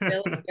had a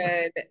really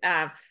good.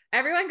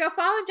 Everyone, go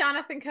follow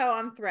Jonathan Koe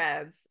on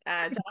Threads.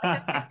 Jonathan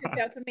gets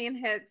the dopamine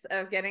hits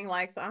of getting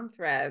likes on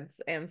Threads,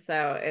 and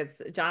so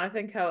it's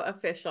Jonathan Koe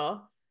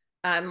official.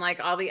 Unlike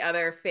all the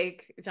other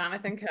fake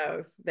Jonathan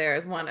Coes, there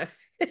is one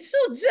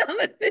official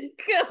Jonathan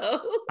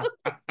Koe.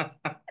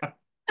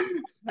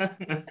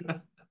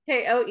 Koe.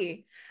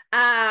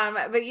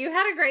 But you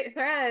had a great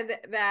thread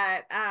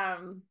that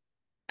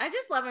I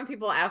just love when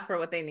people ask for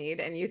what they need,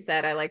 and you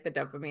said I like the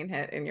dopamine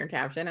hit in your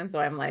caption, and so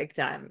I'm like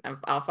done.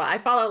 I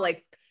follow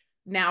like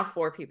now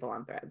 4 people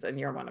on Threads, and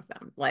you're one of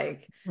them.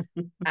 Like,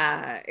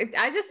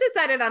 I just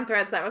decided on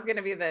Threads that was going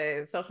to be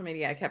the social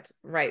media I kept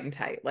right and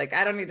tight. Like,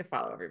 I don't need to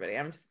follow everybody.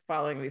 I'm just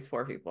following these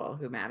 4 people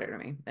who matter to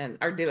me and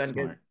are doing good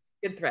Smart.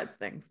 good Threads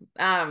things.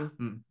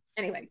 Mm.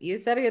 Anyway, you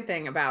said a good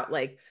thing about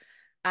like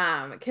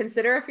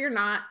consider if you're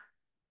not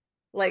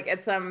like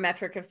at some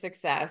metric of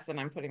success, and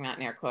I'm putting that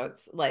in air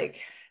quotes, like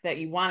that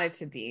you want it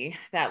to be,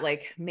 that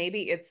like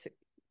maybe it's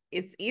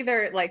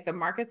either like the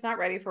market's not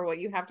ready for what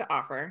you have to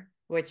offer,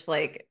 which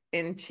like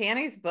in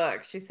Channy's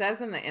book, she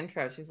says in the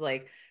intro, she's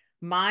like,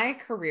 my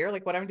career,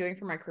 like what I'm doing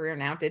for my career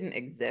now didn't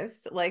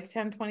exist like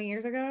 10, 20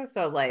 years ago.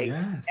 So like,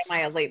 am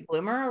I a Yes. late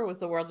bloomer or was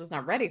the world just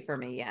not ready for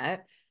me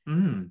yet?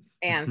 Mm.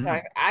 And so Hmm.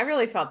 I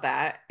really felt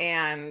that.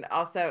 And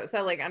also,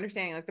 so like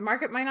understanding like the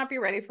market might not be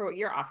ready for what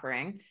you're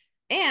offering.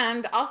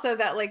 And also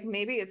that like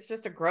maybe it's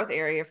just a growth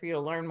area for you to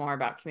learn more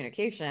about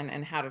communication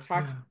and how to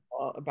talk to Yeah.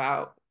 people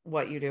about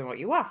what you do and what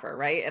you offer,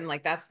 right? And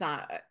like that's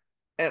not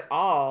at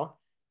all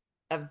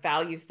a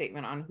value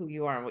statement on who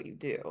you are and what you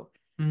do.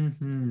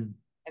 Hmm.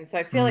 And so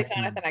I feel like Hmm.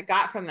 Jonathan, I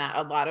got from that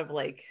a lot of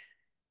like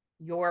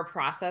your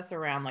process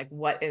around like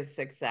what is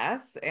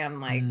success and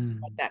like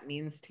what Mm. that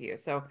means to you.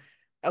 So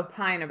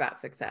opine about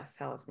success.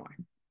 Tell us more.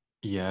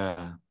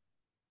 Yeah.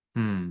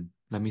 Hmm.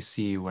 Let me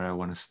see where I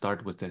want to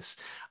start with this.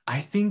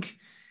 I think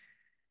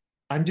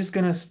I'm just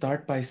gonna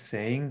start by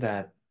saying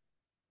that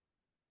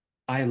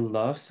I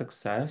love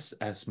success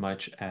as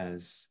much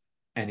as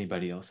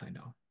anybody else I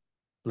know.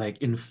 Like,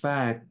 in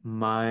fact,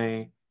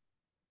 my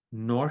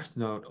North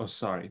Node, oh,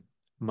 sorry,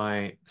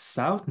 my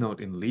South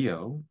Node in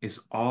Leo is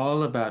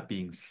all about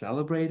being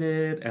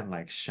celebrated and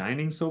like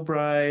shining so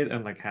bright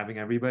and like having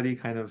everybody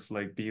kind of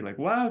like be like,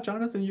 wow,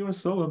 Jonathan, you are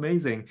so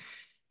amazing.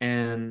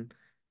 And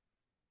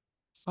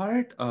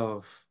part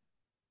of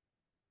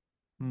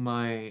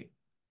my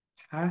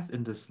path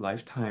in this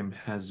lifetime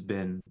has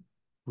been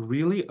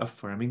really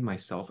affirming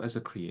myself as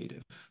a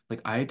creative.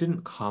 Like, I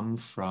didn't come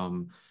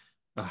from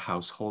a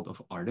household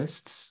of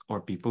artists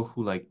or people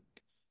who like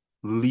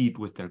lead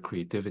with their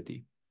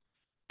creativity.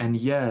 And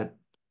yet,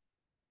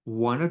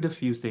 one of the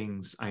few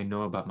things I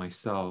know about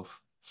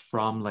myself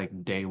from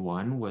like day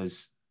one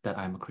was that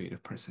I'm a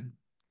creative person.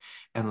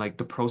 And like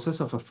the process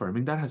of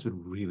affirming that has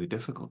been really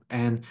difficult.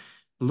 And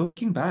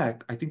looking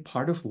back, I think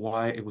part of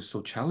why it was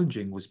so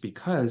challenging was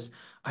because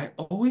I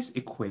always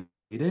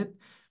equated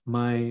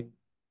my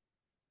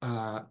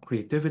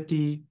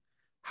creativity,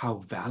 how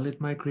valid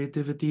my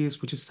creativity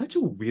is, which is such a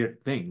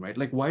weird thing, right?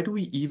 Like, why do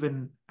we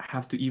even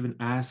have to even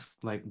ask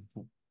like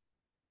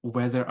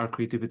whether our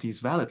creativity is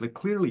valid? Like,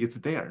 clearly it's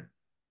there,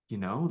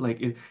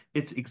 like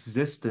its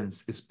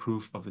existence is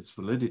proof of its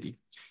validity.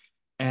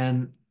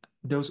 And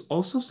there was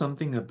also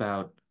something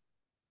about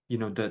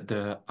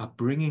the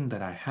upbringing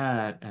that I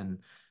had and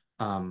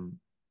um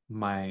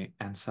my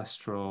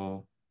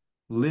ancestral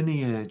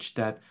lineage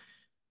that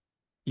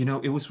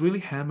it was really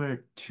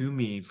hammered to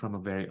me from a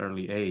very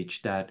early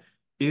age that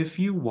if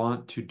you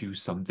want to do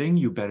something,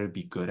 you better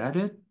be good at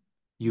it.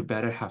 You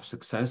better have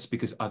success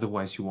because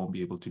otherwise you won't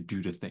be able to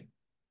do the thing,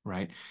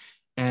 right?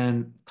 When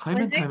And they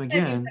time said you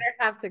again, better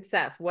have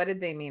success, what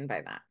did they mean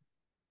by that?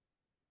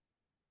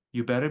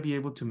 you better be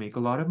able to make a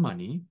lot of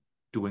money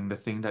doing the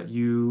thing that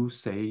you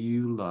say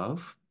you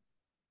love.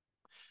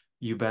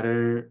 You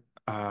better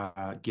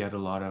get a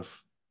lot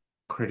of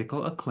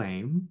critical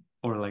acclaim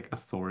or like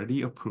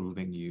authority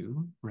approving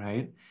you,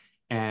 right?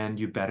 And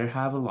you better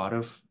have a lot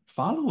of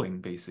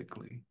following,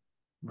 basically,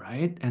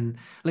 right? And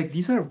like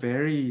these are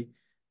very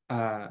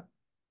uh,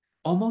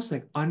 almost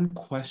like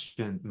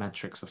unquestioned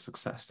metrics of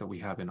success that we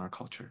have in our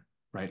culture,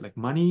 right? Like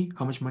money,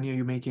 how much money are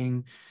you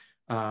making?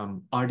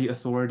 Are the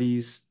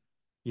authorities,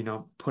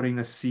 putting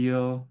a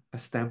seal, a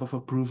stamp of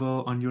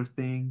approval on your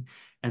thing?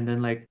 And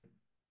then like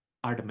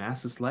are the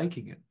masses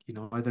liking it?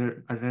 Are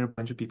there a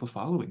bunch of people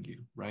following you,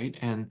 right?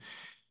 And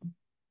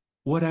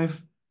what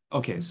I've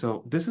okay,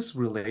 so this is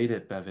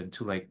related, Bevin,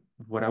 to like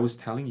what I was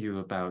telling you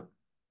about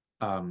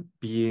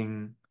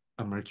being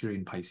a Mercury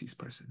and Pisces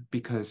person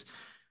because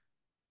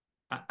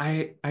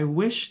I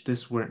wish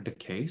this weren't the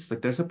case.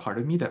 Like there's a part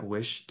of me that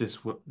wish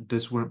this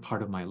weren't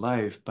part of my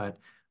life, but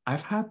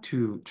I've had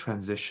to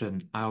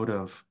transition out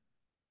of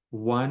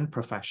one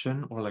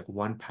profession or like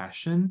one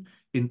passion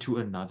into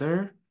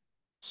another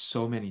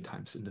so many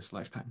times in this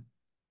lifetime.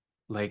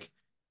 Like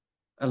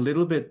a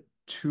little bit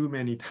too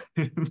many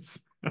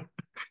times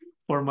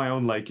for my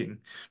own liking.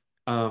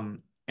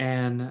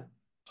 And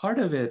part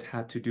of it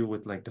had to do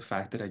with like the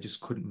fact that I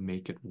just couldn't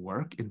make it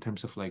work in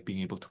terms of like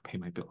being able to pay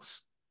my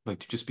bills. Like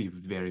to just be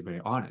very,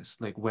 very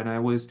honest. Like when I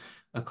was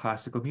a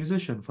classical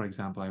musician, for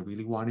example, I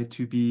really wanted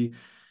to be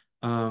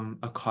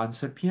a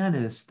concert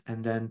pianist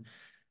and then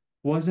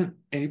wasn't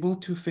able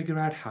to figure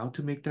out how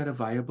to make that a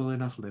viable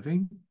enough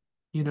living,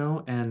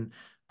 and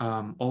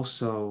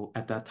also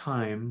at that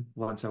time,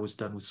 once I was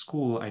done with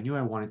school, I knew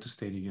I wanted to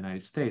stay in the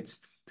United States,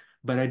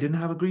 but I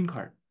didn't have a green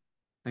card.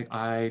 Like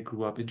I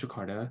grew up in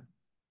Jakarta,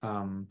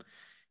 um,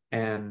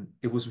 and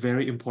it was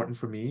very important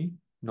for me,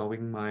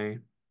 knowing my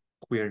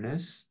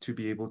queerness, to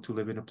be able to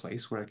live in a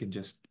place where I can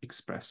just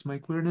express my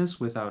queerness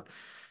without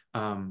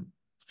um,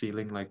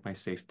 feeling like my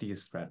safety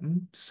is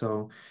threatened.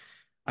 So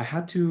I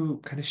had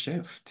to kind of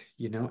shift,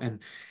 and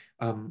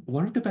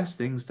one of the best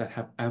things that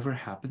have ever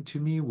happened to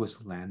me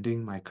was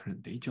landing my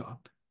current day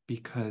job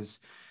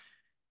because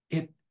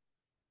it,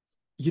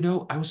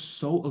 I was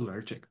so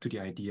allergic to the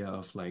idea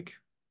of like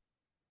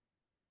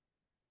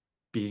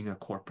being a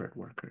corporate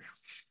worker.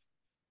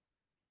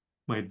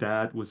 My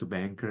dad was a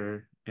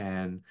banker,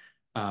 and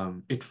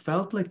it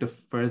felt like the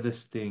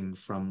furthest thing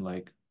from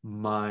like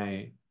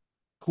my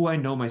who I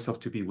know myself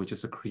to be, which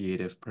is a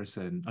creative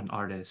person, an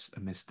artist, a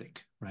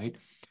mystic, right?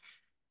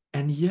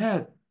 And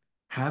yet,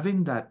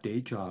 having that day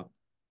job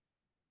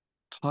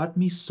taught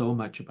me so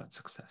much about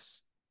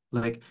success.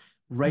 Like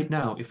right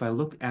now, if I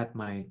look at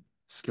my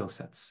skill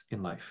sets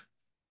in life,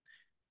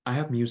 I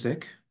have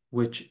music,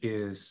 which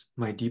is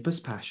my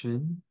deepest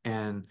passion,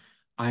 and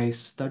I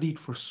studied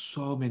for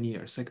so many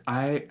years. Like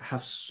I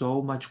have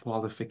so much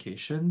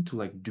qualification to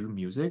like do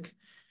music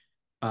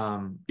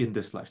in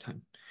this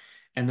lifetime.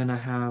 And then I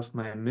have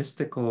my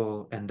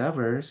mystical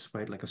endeavors,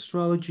 right? Like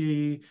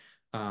astrology,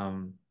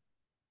 um,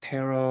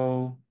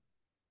 tarot.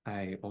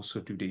 I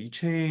also do the I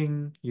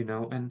Ching,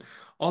 and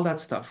all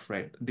that stuff,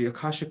 right? The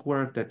Akashic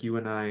work that you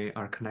and I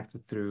are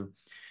connected through.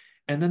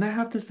 And then I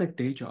have this like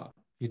day job,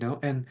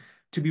 and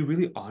to be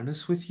really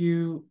honest with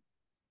you,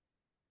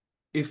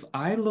 if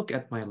I look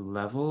at my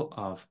level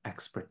of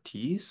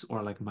expertise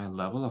or like my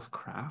level of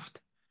craft,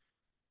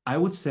 I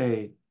would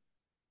say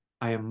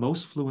I am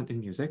most fluent in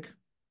music.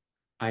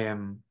 I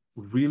am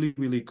really,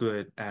 really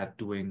good at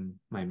doing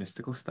my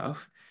mystical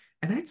stuff.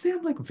 And I'd say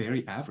I'm like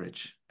very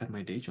average at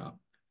my day job.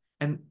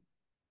 And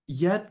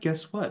yet,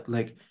 guess what?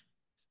 Like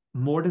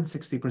more than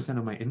 60%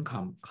 of my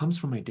income comes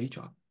from my day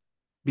job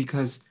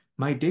because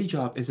my day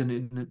job is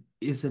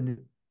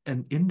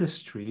an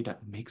industry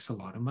that makes a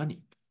lot of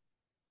money.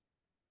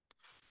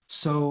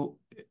 So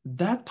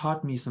that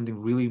taught me something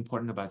really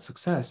important about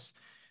success,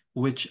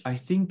 which I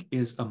think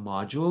is a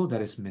module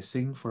that is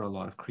missing for a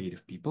lot of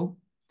creative people.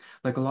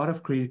 Like a lot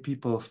of creative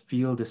people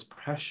feel this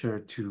pressure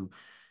to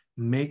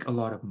make a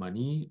lot of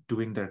money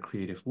doing their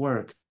creative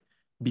work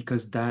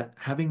because that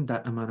having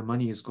that amount of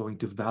money is going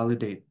to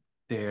validate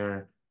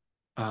their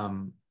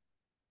um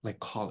like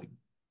calling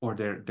or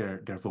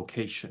their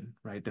vocation,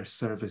 right? Their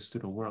service to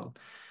the world.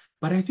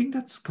 But I think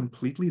that's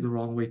completely the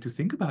wrong way to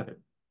think about it.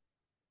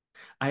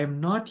 I am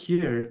not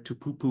here to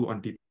poo-poo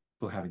on people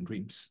having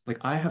dreams. Like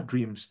I have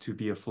dreams to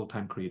be a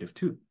full-time creative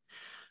too.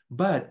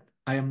 But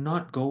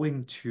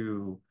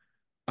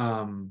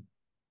um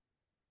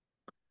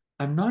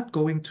I'm not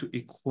going to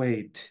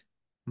equate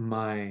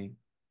my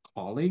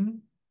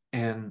calling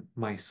and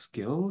my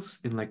skills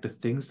in like the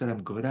things that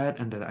I'm good at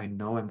and that I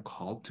know I'm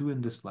called to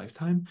in this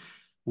lifetime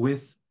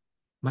with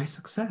my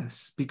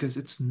success because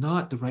it's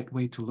not the right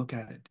way to look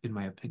at it, in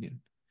my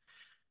opinion.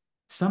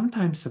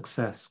 Sometimes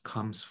success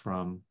comes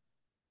from,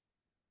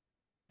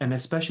 and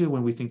especially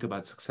when we think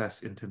about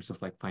success in terms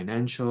of like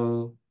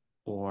financial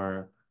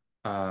or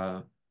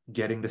uh,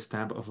 getting the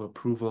stamp of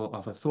approval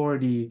of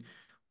authority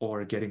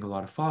or getting a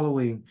lot of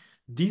following,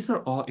 these are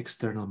all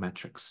external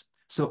metrics.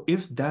 So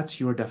if that's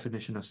your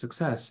definition of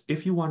success,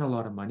 if you want a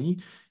lot of money,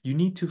 you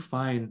need to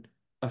find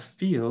a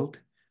field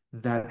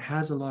that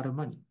has a lot of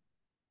money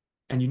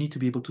and you need to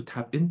be able to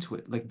tap into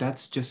it. Like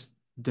that's just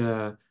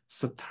the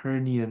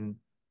Saturnian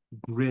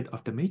grid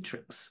of the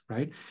matrix,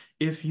 right?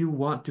 If you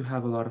want to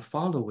have a lot of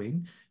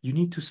following, you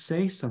need to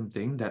say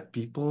something that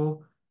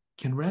people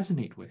can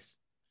resonate with.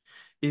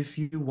 If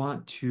you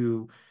want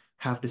to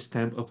have the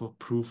stamp of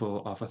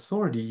approval of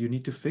authority, you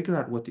need to figure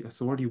out what the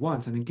authority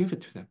wants and then give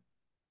it to them.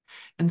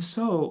 And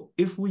so,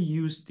 if we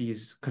use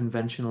these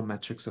conventional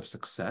metrics of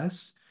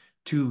success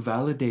to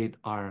validate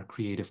our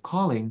creative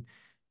calling,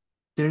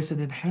 there's an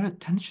inherent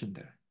tension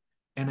there.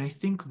 And I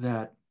think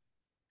that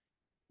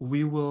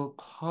we will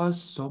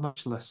cause so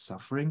much less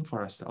suffering for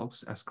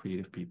ourselves as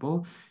creative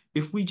people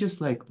if we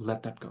just like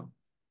let that go,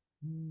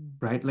 Mm.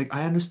 right? Like,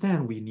 I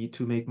understand we need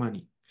to make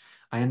money.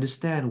 I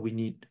understand we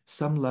need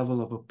some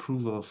level of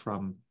approval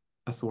from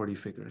authority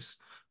figures.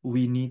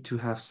 We need to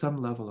have some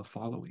level of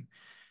following.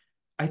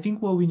 I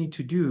think what we need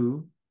to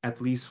do, at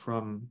least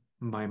from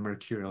my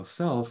mercurial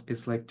self,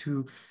 is like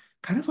to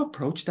kind of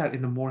approach that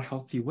in a more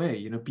healthy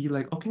way, be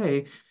like,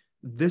 okay,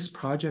 this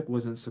project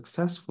wasn't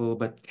successful,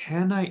 but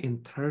can I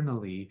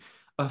internally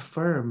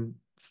affirm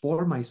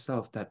for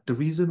myself that the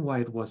reason why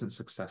it wasn't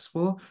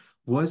successful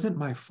wasn't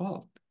my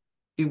fault.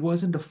 It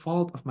wasn't the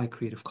fault of my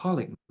creative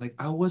calling. Like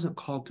I wasn't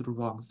called to the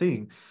wrong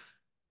thing.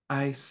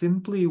 I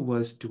simply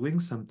was doing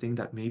something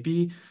that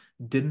maybe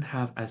didn't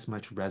have as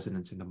much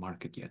resonance in the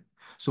market yet.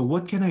 So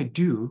what can I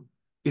do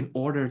in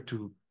order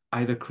to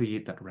either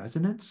create that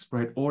resonance,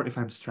 right? Or if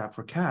I'm strapped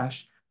for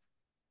cash,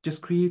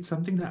 just create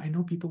something that I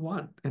know people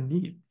want and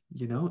need.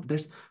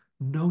 There's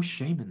no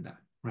shame in that,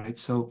 right?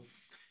 So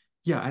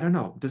yeah, I don't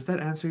know. Does that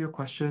answer your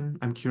question?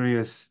 I'm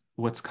curious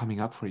what's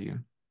coming up for you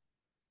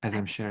as I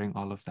I'm sharing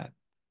all of that.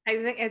 I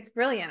think it's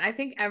brilliant. I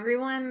think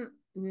everyone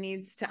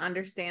needs to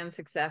understand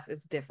success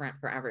is different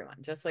for everyone.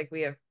 Just like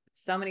we have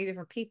so many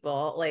different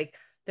people, like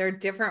there are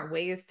different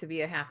ways to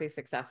be a happy,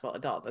 successful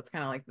adult. That's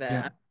kind of like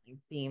the Yeah.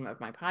 theme of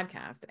my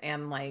podcast.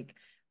 And like,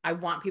 I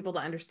want people to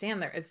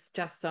understand there is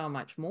just so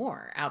much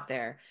more out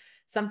there.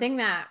 Something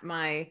that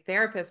my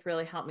therapist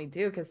really helped me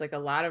do, because like a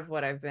lot of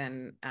what I've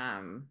been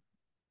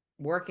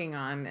working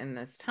on in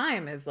this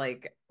time is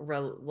like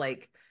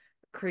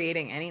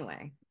creating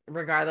anyway,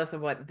 regardless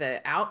of what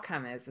the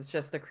outcome is. It's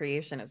just the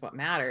creation is what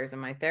matters.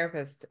 And my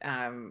therapist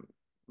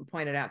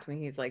pointed out to me,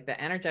 he's like,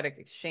 the energetic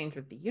exchange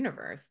with the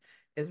universe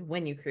is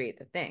when you create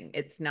the thing.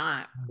 It's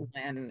not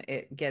when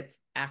it gets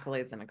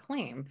accolades and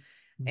acclaim.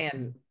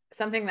 And Mhm.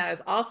 something that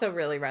has also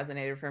really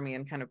resonated for me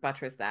and kind of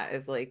buttressed that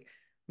is like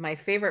my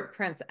favorite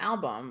Prince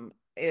album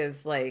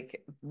is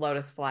like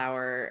Lotus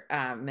Flower,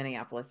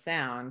 Minneapolis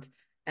Sound,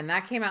 and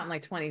that came out in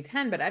like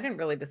 2010, but I didn't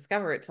really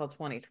discover it till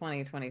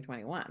 2020,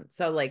 2021.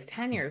 So like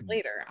 10 years Mhm.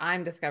 later,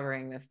 I'm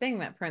discovering this thing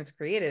that Prince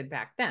created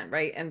back then,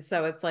 right? And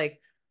so it's like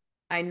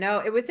I know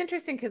it was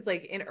interesting because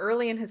like in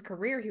early in his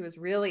career, he was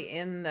really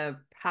in the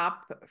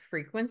pop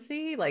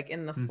frequency, like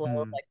in the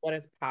flow of Mhm. like what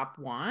does pop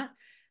want?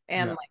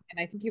 And Yeah. like and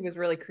I think he was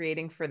really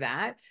creating for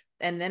that.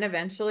 And then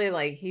eventually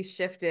like he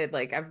shifted,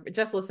 like I've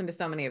just listened to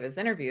so many of his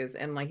interviews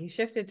and like he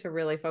shifted to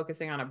really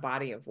focusing on a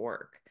body of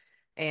work.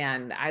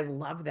 And I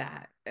love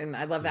that. And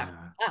I love that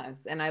Yeah. for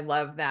us. And I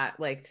love that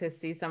like to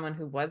see someone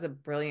who was a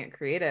brilliant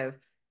creative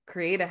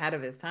create ahead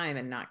of his time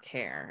and not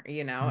care,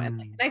 you know? And,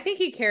 like, Mm. and I think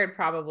he cared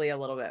probably a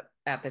little bit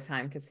at the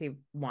time because he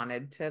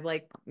wanted to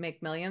like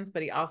make millions,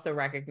 but he also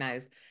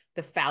recognized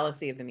the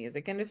fallacy of the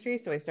music industry.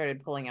 So he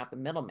started pulling out the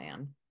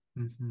middleman.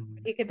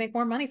 Mhm. He could make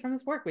more money from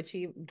his work, which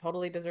he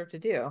totally deserved to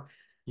do.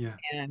 Yeah.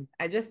 And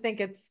I just think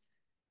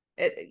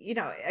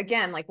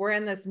again, like we're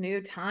in this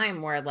new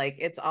time where like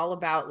it's all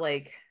about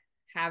like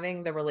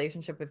having the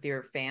relationship with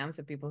your fans,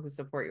 the people who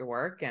support your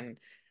work. And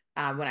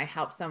when I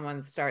help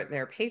someone start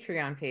their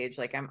Patreon page,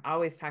 like I'm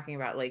always talking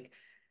about like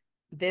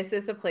this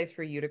is a place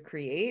for you to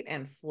create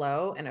and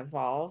flow and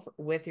evolve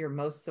with your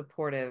most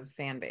supportive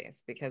fan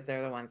base because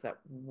they're the ones that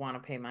want to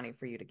pay money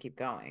for you to keep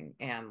going.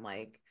 And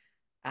like,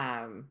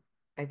 um,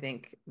 I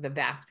think the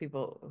vast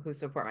people who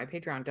support my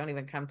Patreon don't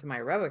even come to my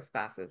aerobics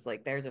classes.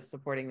 Like they're just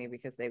supporting me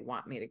because they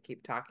want me to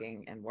keep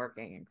talking and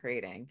working and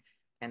creating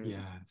and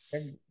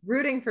they're Yes.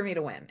 rooting for me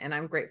to win. And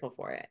I'm grateful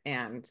for it.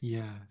 And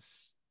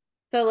Yes.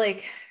 so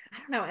like I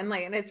don't know, and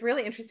like and it's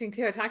really interesting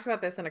too. I talked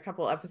about this in a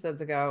couple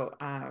episodes ago,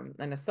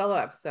 in a solo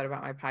episode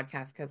about my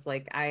podcast because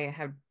like I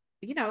have,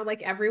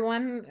 like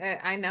everyone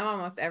I know,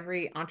 almost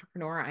every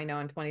entrepreneur I know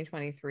in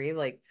 2023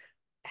 like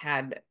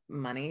had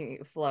money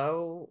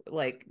flow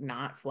like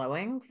not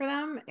flowing for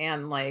them,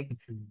 and like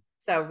Mhm.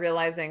 so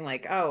realizing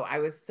like oh I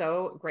was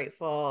so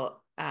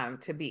grateful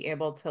to be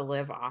able to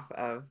live off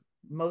of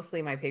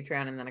mostly my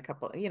Patreon and then a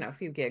couple a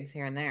few gigs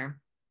here and there,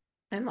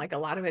 and like a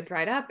lot of it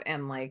dried up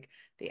and like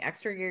the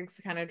extra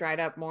gigs kind of dried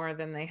up more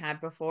than they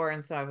had before,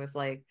 and so I was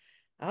like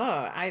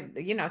oh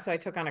so I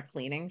took on a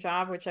cleaning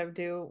job which I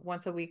do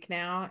once a week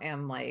now,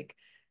 and like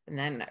and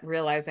then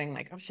realizing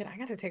like oh shit I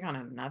got to take on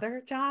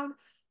another job,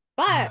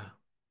 but Yeah.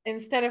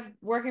 instead of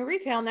working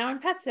retail now I'm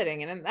pet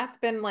sitting, and that's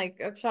been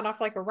like shut off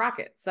like a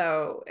rocket,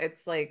 so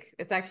it's like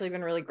it's actually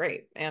been really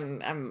great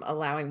and I'm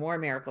allowing more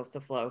miracles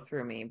to flow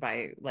through me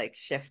by like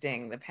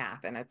shifting the path,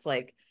 and it's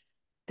like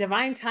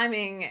divine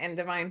timing and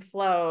divine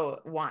flow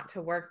want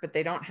to work, but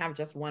they don't have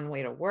just one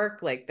way to work.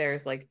 Like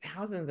there's like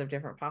thousands of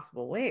different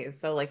possible ways.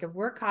 So like if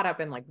we're caught up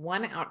in like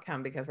one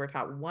outcome because we're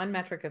taught one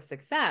metric of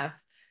success,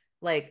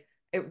 like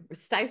it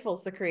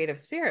stifles the creative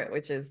spirit,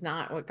 which is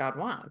not what God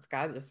wants.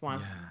 God just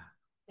wants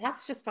Yeah.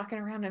 that's just fucking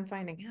around and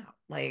finding out.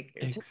 Like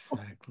it just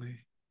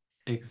Exactly.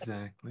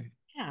 Exactly.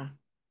 yeah.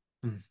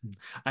 Mhm.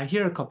 I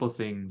hear a couple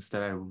things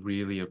that I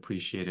really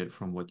appreciated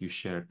from what you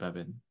shared,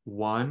 Bevin.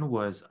 One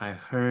was I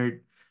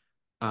heard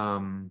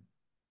um,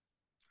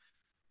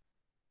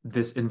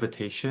 this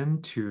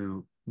invitation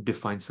to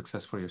define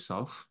success for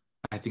yourself.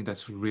 I think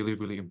that's really,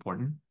 really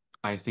important.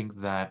 I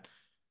think that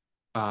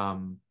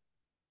um,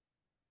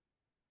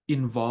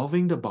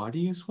 involving the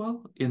body as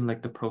well in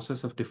like the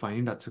process of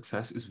defining that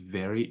success is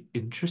very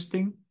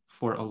interesting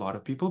for a lot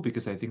of people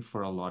because I think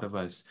for a lot of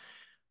us,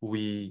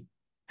 we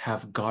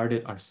have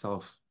guarded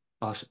ourselves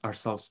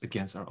ourselves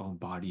against our own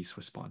body's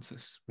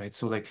responses, right?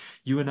 So like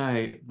you and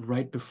I,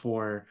 right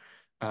before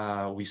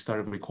we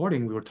started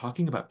recording, we were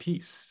talking about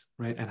peace,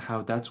 right? And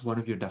how that's one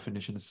of your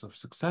definitions of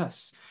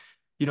success.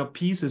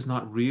 Peace is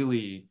not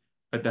really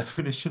a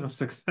definition of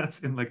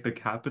success in like the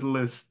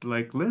capitalist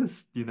like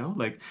list,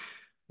 like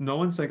no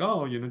one's like,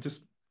 oh,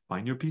 just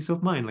find your peace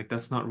of mind. Like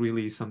that's not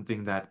really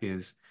something that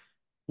is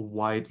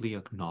widely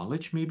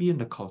acknowledged maybe in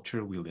the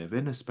culture we live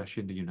in,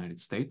 especially in the United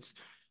States.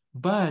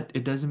 But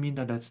it doesn't mean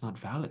that that's not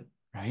valid,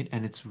 right?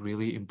 And it's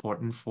really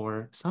important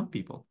for some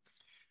people.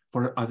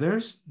 For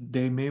others,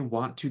 they may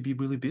want to be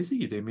really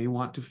busy. They may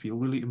want to feel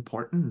really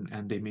important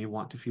and they may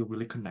want to feel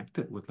really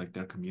connected with like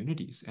their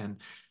communities. And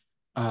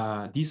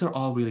these are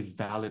all really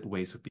valid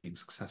ways of being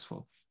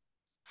successful.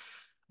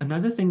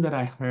 Another thing that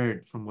I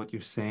heard from what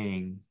you're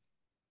saying,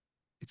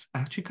 it's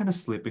actually kind of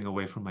slipping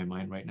away from my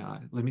mind right now.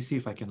 Let me see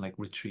if I can like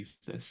retrieve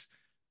this.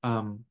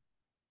 Um,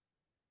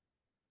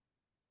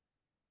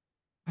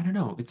 I don't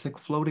know. It's like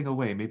floating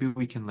away. Maybe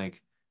we can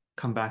like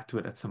come back to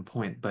it at some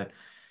point. But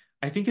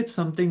I think it's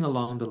something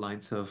along the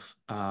lines of,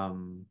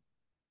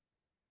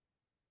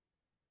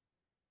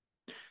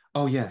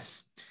 oh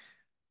yes,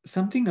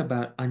 something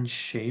about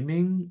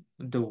unshaming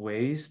the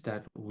ways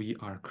that we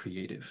are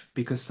creative.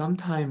 Because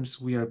sometimes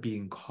we are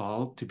being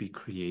called to be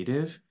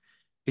creative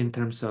in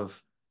terms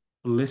of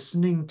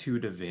listening to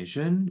the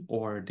vision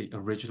or the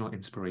original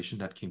inspiration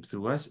that came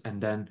through us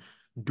and then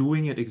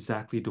doing it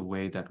exactly the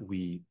way that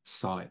we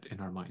saw it in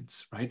our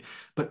minds, right?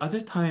 But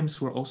other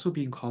times we're also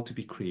being called to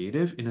be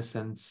creative in a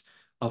sense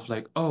of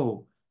like,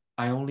 oh,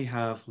 I only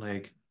have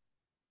like,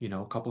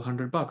 a couple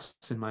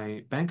 $100 in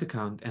my bank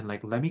account and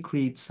like, let me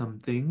create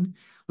something.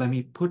 Let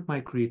me put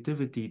my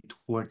creativity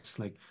towards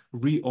like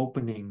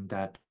reopening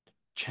that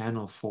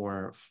channel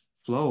for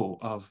flow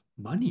of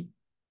money,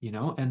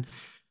 And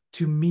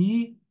to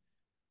me,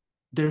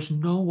 there's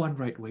no one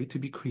right way to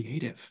be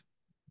creative.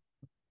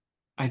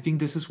 I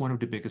think this is one of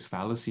the biggest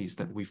fallacies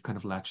that we've kind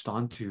of latched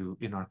onto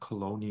in our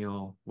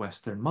colonial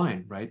Western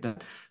mind, right?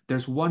 That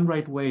there's one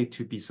right way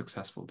to be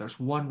successful, there's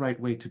one right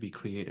way to be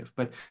creative.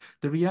 But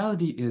the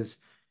reality is,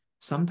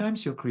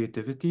 sometimes your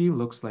creativity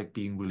looks like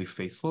being really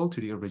faithful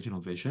to the original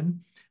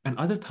vision, and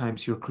other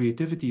times your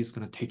creativity is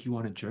going to take you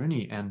on a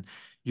journey and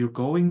you're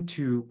going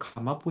to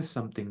come up with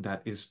something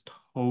that is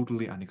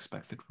totally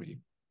unexpected for you.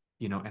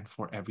 And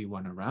for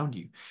everyone around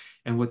you.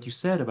 And what you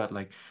said about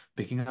like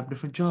picking up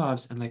different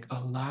jobs and like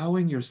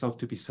allowing yourself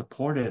to be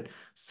supported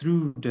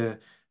through the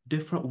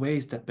different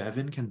ways that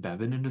Bevin can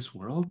Bevin in this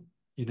world,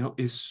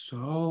 is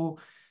so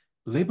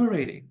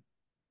liberating.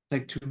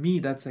 Like to me,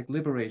 that's like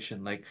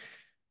liberation. Like,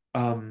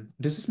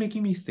 this is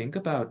making me think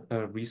about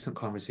a recent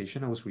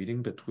conversation I was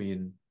reading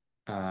between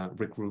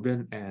Rick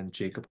Rubin and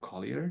Jacob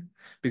Collier,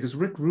 because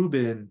Rick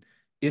Rubin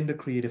in the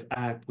creative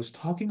act was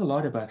talking a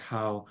lot about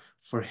how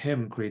for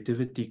him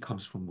creativity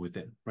comes from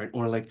within, right?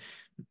 Or like,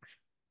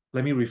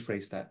 let me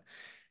rephrase that.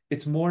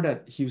 It's more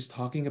that he was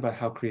talking about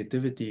how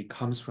creativity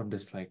comes from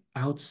this like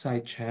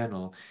outside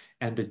channel,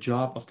 and the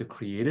job of the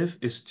creative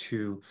is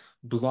to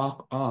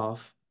block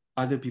off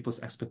other people's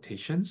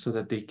expectations so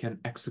that they can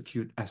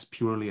execute as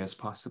purely as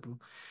possible.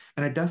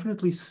 And I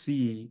definitely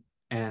see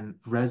and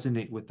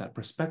resonate with that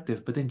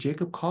perspective. But then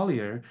Jacob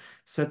Collier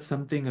said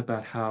something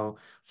about how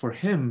for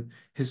him,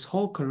 his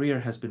whole career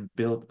has been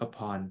built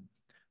upon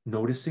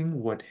noticing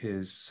what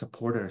his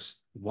supporters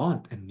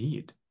want and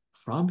need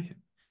from him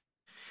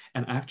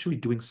and actually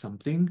doing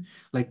something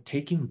like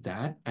taking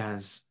that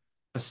as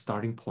a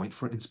starting point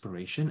for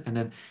inspiration and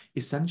then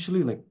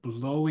essentially like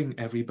blowing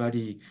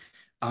everybody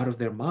out of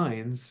their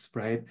minds,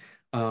 right?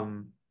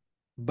 Um,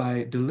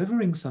 by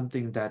delivering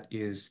something that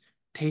is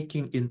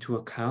taking into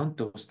account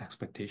those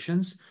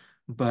expectations,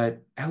 but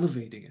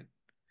elevating it.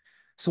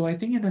 So I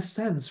think in a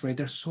sense, right,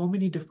 there's so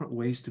many different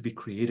ways to be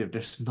creative.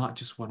 There's not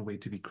just one way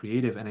to be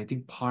creative. And I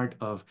think part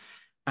of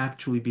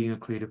actually being a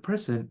creative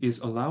person is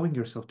allowing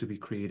yourself to be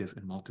creative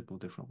in multiple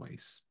different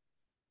ways.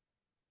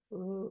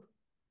 Ooh,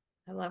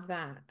 I love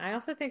that. I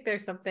also think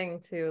there's something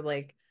to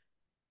like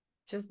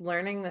just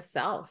learning the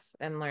self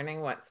and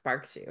learning what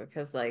sparks you.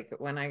 Because like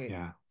when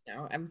Yeah.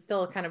 I'm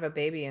still kind of a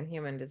baby in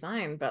human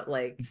design, but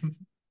like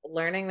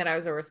learning that I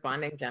was a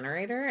responding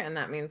generator, and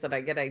that means that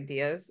I get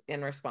ideas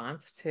in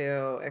response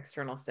to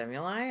external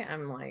stimuli.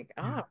 I'm like,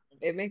 Yeah. oh,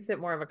 it makes it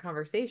more of a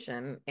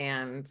conversation,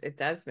 and it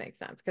does make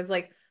sense. Because,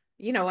 like,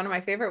 one of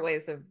my favorite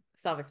ways of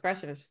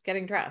self-expression is just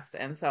getting dressed.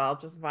 And so I'll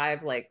just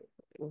vibe like,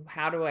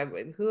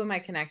 who am I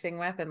connecting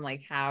with, and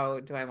like,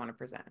 how do I want to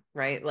present,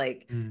 right?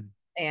 Like, Mm.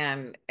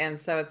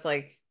 and so it's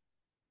like,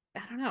 I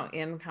don't know,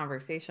 in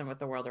conversation with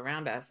the world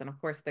around us. And of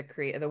course,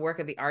 the work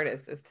of the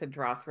artist is to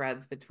draw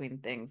threads between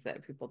things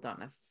that people don't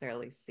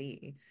necessarily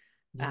see.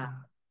 Uh, Yeah.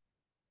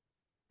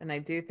 and I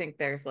do think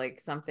there's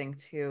like something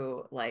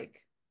to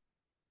like,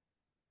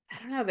 I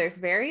don't know, there's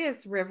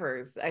various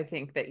rivers I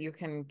think that you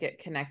can get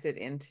connected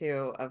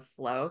into of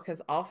flow,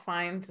 because I'll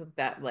find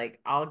that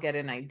like I'll get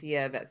an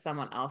idea that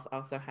someone else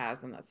also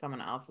has and that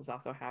someone else is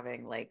also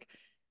having, like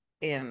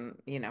in,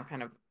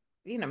 kind of,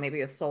 maybe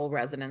a soul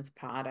resonance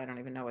pod. I don't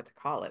even know what to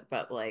call it,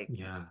 but like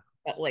Yeah.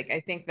 But like I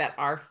think that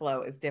our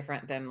flow is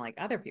different than like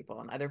other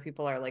people, and other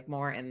people are like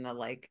more in the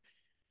like,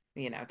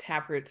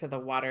 taproot to the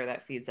water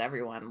that feeds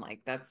everyone.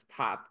 Like that's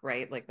pop,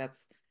 right? Like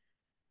that's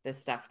this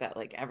stuff that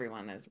like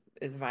everyone is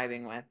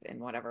vibing with in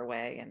whatever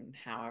way and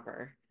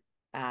however.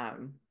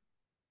 Um,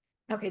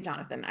 okay,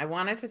 Jonathan, I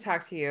wanted to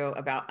talk to you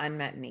about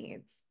unmet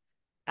needs.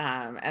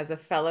 As a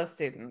fellow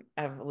student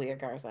of Leah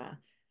Garza,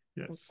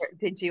 Yes.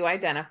 did you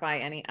identify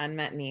any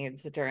unmet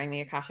needs during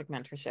the Akashic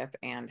mentorship,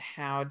 and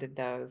how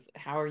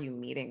are you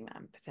meeting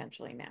them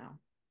potentially now?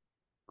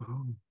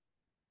 Oh,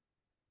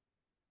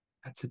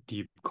 that's a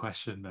deep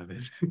question,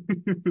 Bevin.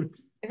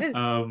 It is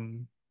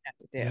Um, have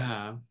to do.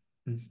 yeah.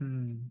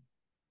 hmm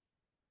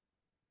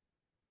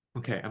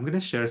Okay, I'm gonna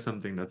share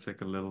something that's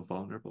like a little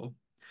vulnerable.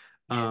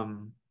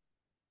 Um,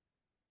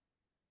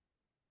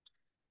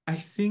 I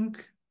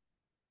think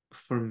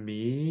for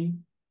me,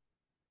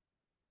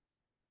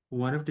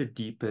 one of the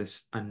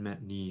deepest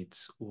unmet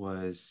needs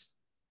was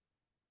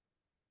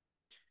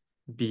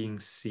being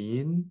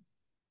seen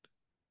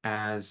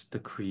as the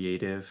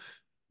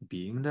creative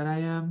being that I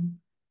am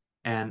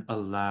and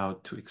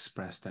allowed to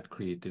express that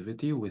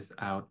creativity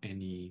without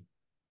any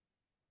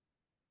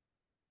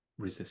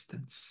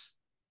resistance,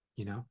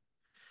 you know?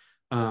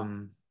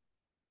 Um,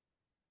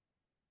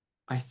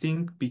 I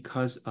think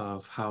because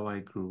of how I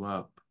grew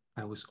up,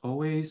 I was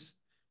always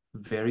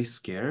very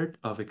scared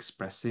of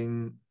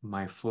expressing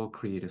my full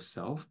creative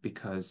self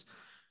because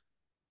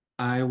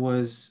I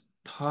was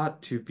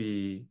taught to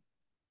be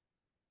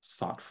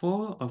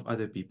thoughtful of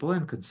other people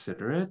and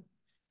considerate.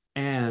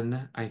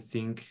 And I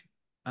think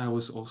I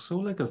was also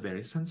like a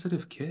very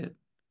sensitive kid.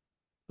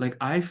 Like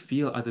I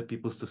feel other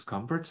people's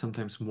discomfort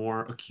sometimes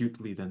more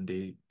acutely than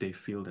they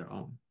feel their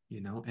own,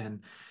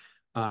 And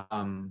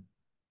um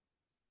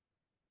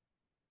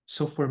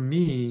so for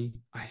me,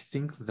 I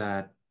think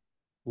that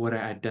what I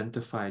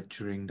identified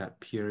during that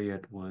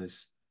period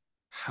was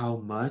how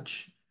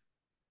much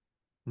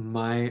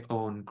my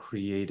own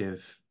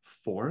creative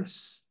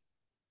force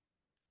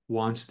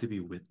wants to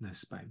be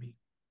witnessed by me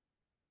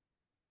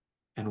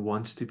and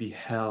wants to be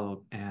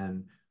held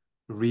and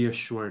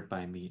reassured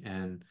by me.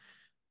 And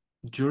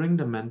during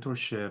the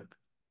mentorship,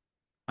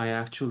 I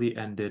actually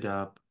ended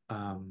up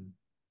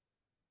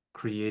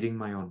creating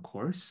my own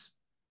course,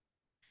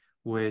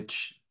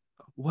 which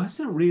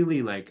wasn't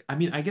really like, I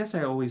mean, I guess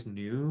I always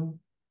knew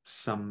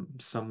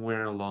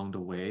somewhere along the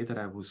way that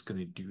I was going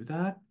to do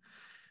that,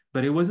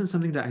 but it wasn't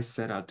something that I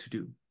set out to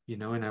do,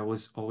 and I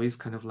was always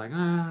kind of like,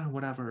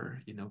 whatever,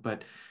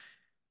 but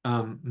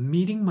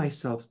meeting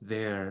myself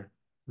there,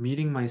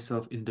 meeting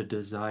myself in the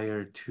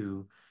desire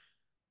to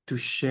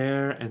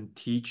share and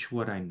teach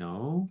what I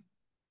know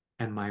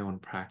and my own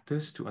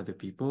practice to other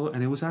people.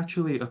 And it was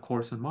actually a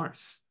course on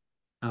Mars,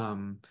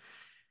 um,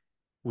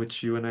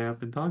 which you and I have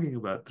been talking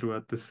about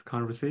throughout this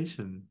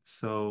conversation.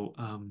 So,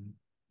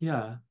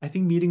 yeah, I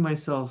think meeting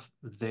myself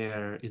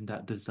there in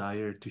that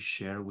desire to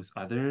share with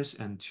others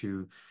and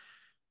to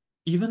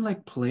even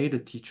like play the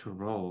teacher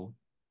role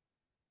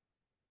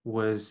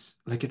was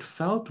like it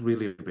felt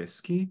really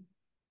risky.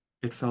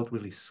 It felt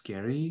really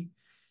scary,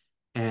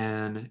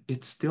 and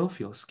it still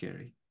feels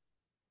scary,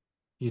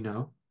 you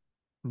know?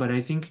 But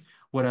I think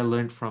what I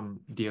learned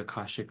from the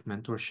Akashic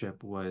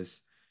mentorship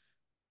was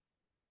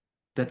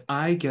that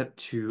I get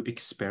to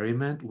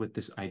experiment with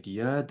this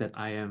idea that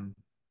I am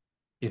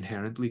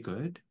inherently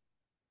good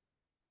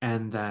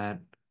and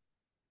that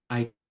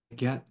I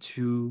get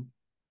to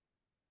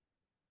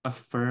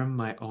affirm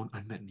my own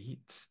unmet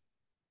needs,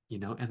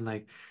 And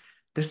like,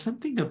 there's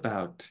something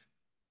about,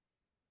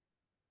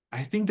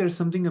 I think there's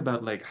something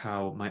about like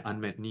how my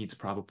unmet needs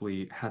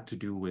probably had to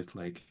do with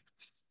like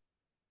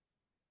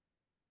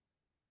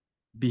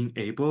being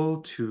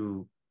able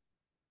to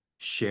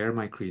share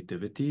my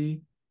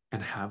creativity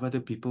and have other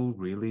people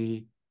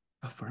really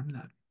affirm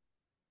that,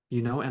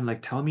 and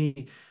like tell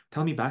me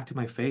back to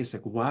my face,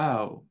 like,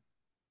 wow,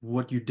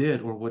 what you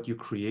did or what you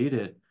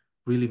created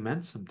really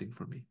meant something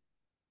for me,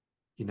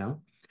 you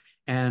know?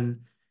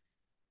 And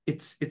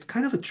it's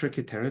kind of a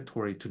tricky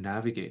territory to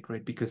navigate,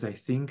 right? Because I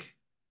think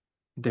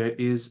there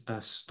is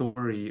a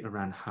story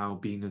around how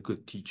being a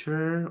good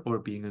teacher or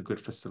being a good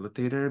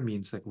facilitator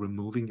means like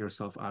removing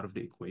yourself out of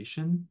the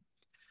equation.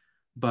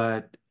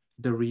 But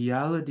the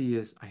reality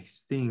is, I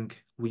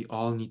think we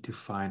all need to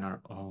find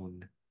our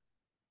own,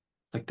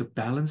 like the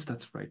balance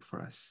that's right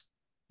for us,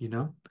 you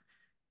know?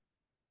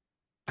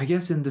 I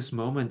guess in this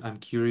moment, I'm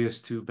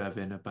curious too,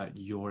 Bevin, about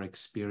your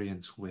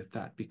experience with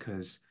that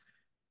because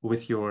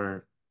with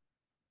your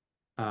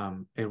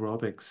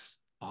aerobics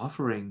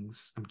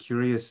offerings, I'm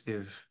curious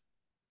if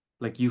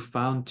like you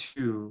found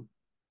two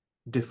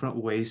different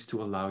ways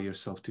to allow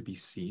yourself to be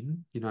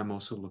seen. I'm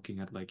also looking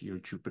at like your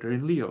Jupiter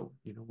in Leo,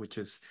 which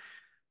is,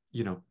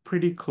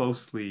 pretty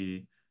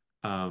closely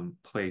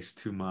placed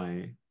to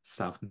my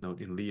South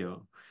Node in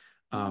Leo.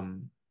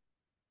 Um,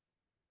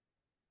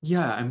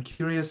 yeah, I'm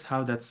curious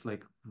how that's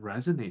like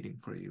resonating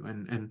for you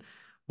and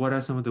what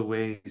are some of the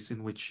ways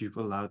in which you've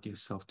allowed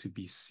yourself to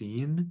be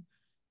seen,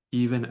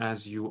 even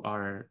as you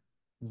are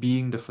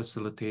being the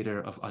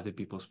facilitator of other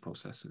people's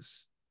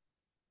processes.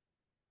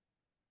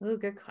 Ooh,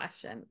 good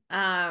question.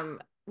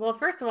 Well,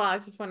 first of all, I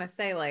just want to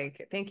say,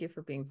 like, thank you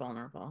for being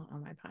vulnerable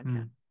on my podcast,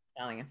 Mm,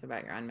 telling us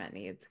about your unmet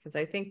needs, because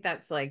I think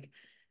that's like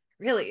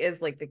really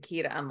is like the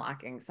key to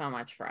unlocking so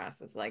much for us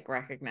is like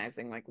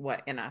recognizing like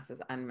what in us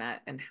is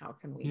unmet and how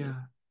can we meet,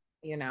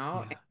 yeah, and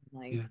yeah,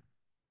 yeah. like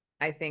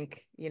I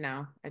think,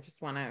 I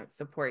just want to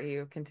support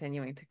you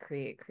continuing to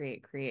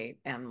create,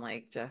 and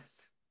like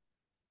just,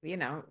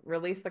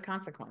 release the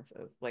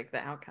consequences, like the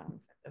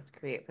outcomes, just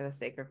create for the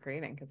sake of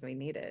creating because we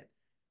need it.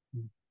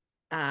 Mm,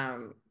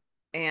 Um,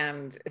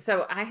 and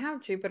so I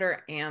have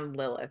Jupiter and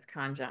Lilith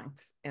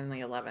conjunct in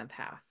the 11th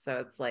house. So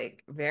it's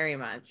like very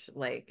much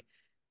like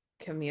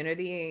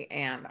community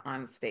and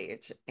on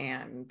stage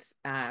and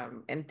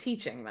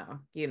teaching though,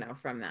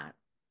 from that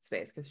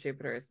space because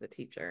Jupiter is the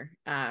teacher.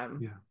 yeah.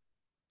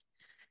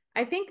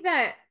 I think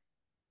that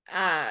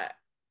uh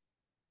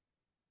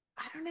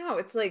I don't know,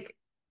 it's like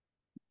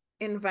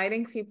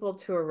inviting people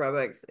to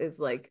aerobics is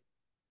like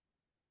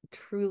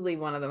truly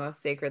one of the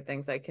most sacred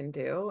things I can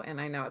do. And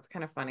I know it's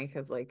kind of funny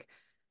because like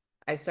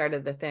I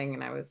started the thing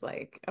and I was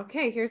like,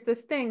 okay, here's this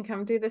thing.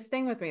 Come do this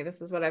thing with me.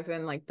 This is what I've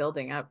been like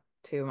building up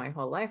to my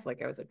whole life.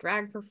 Like I was a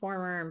drag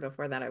performer and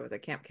before that I was a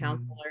camp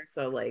Mm, counselor.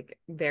 So like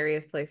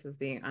various places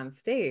being on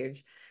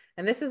stage.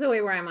 And this is a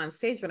way where I'm on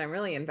stage, but I'm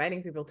really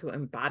inviting people to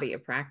embody a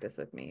practice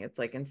with me. It's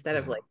like instead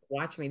of yeah. like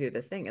watch me do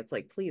this thing, it's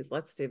like, please,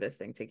 let's do this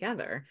thing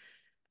together.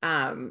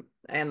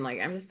 And like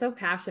I'm just so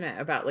passionate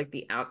about like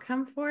the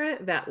outcome for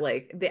it, that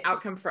like the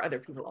outcome for other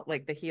people,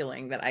 like the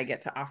healing that I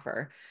get to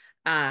offer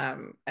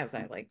as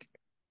I like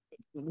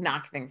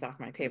knock things off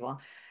my table.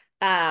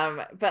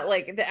 But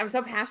like I'm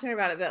so passionate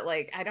about it that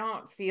like I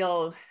don't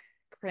feel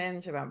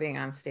cringe about being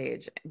on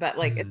stage. But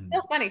like it's Mm,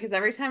 still funny because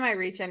every time I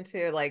reach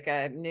into like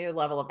a new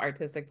level of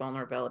artistic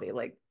vulnerability,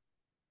 like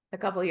a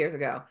couple of years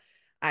ago,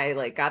 I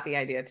like got the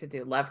idea to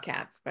do Love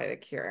Cats by The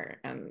Cure.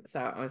 And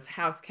so it was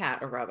house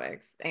cat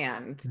aerobics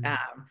and mm,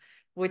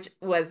 which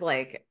was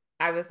like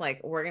I was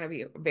like, we're gonna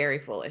be very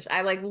foolish.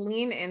 I like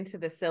lean into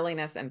the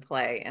silliness and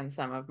play in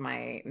some of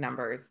my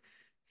numbers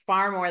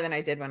far more than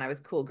I did when I was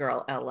cool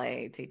girl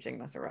LA teaching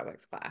this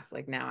aerobics class.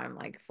 Like now I'm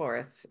like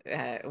Forrest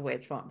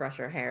witch won't brush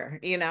her hair,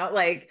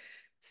 like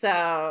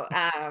so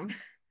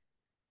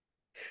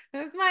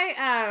it's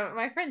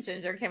my friend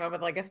Ginger came up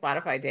with like a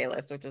Spotify day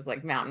list, which is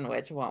like Mountain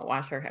Witch won't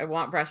brush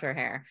her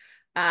hair.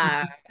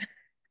 Uh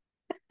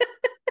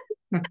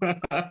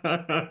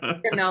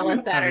Granola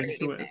I'm Saturday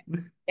into evening.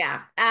 it.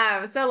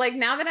 Yeah. So like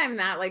now that I'm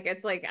that, like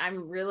it's like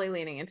I'm really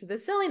leaning into the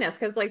silliness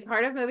because like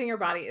part of moving your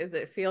body is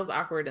it feels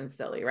awkward and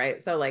silly,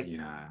 right? So like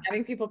Yeah.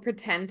 having people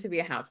pretend to be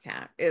a house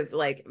cat is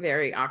like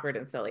very awkward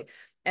and silly.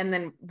 And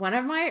then one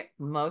of my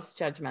most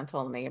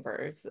judgmental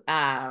neighbors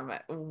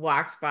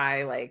walked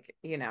by like,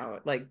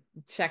 like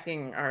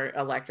checking our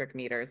electric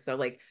meters. So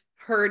like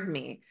heard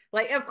me.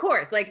 Like of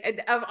course,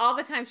 like of all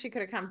the times she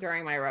could have come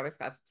during my aerobics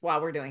class, it's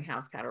while we're doing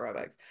house cat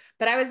aerobics.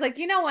 But I was like,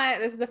 you know what?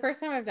 This is the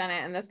first time I've done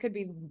it, and this could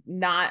be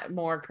not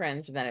more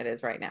cringe than it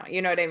is right now.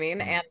 You know what I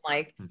mean? Mm, And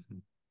like,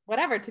 mhm.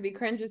 whatever, to be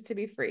cringe is to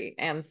be free.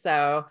 And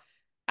so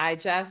I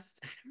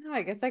don't know,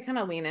 I guess I kind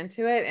of lean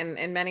into it. And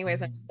in many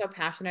ways, I'm just Mm, so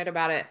passionate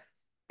about it.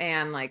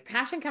 And like,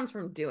 passion comes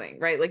from doing,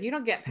 right? Like, you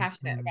don't get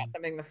passionate about mhm.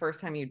 something the first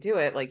time you do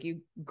it. Like,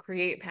 you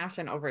create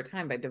passion over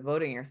time by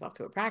devoting yourself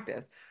to a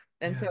practice.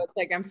 And so Yeah. it's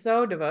like, I'm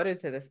so devoted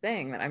to this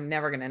thing that I'm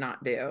never going to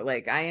not do.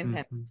 Like, I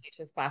intend to Mhm. teach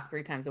this class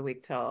 3 times a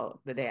week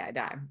till the day I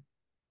die.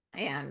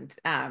 And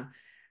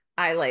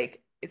I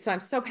like so I'm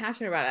so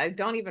passionate about it. I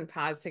don't even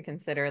pause to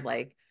consider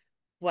like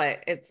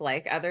what it's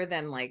like other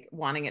than like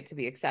wanting it to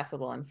be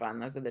accessible and fun.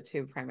 Those are the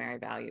two primary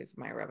values of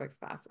my aerobics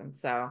class. And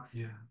Yeah.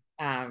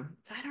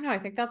 so I don't know, I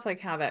think that's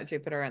like how that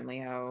Jupiter and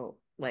Leo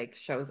like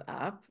shows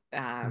up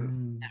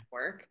Mm, at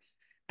work.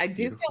 I do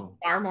feel beautiful.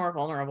 far more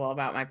vulnerable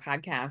about my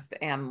podcast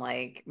and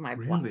like my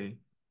blog. Really?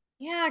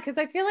 Yeah, because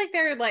I feel like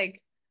they're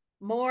like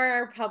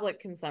more public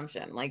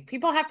consumption. Like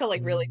people have to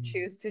like really Mm,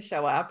 choose to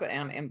show up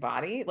and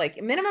embody.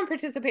 Like minimum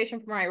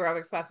participation for my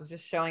aerobics class is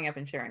just showing up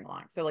and sharing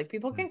along. So like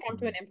people can come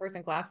to an mhm.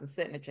 in-person class and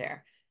sit in a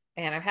chair.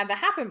 And I've had that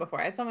happen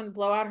before. I had someone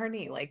blow out her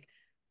knee. Like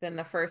then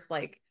the first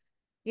like,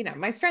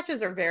 my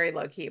stretches are very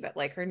low key, but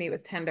like her knee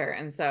was tender.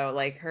 And so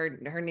like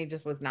her knee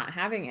just was not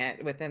having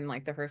it within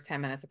like the first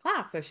 10 minutes of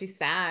class. So she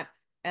sat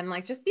and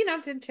like just,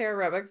 did chair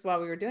aerobics while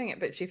we were doing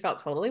it, but she felt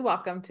totally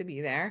welcome to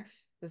be there.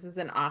 This was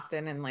in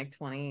Austin in like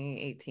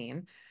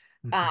 2018.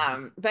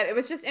 Mhm. But it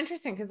was just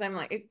interesting because I'm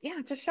like, yeah,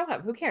 just show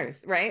up. Who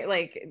cares? Right?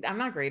 Like, I'm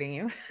not grading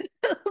you.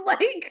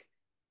 Like,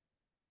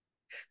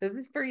 this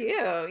is for you,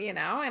 and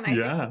I think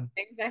Yeah.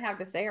 things I have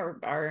to say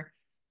are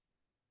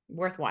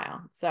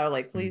worthwhile. So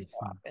like please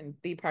show up Mhm.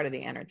 and be part of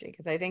the energy.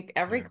 Because I think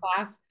every Yeah.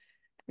 class,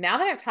 now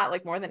that I've taught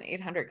like more than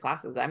 800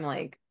 classes, I'm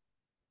like,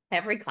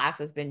 every class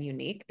has been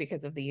unique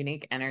because of the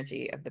unique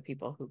energy of the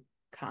people who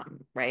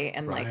come, right?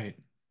 And like Right.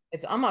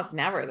 it's almost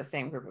never the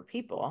same group of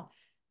people.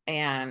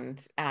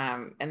 And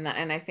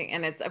I think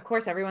and it's of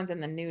course everyone's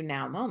in the new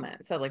now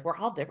moment. So like we're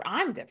all different.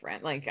 I'm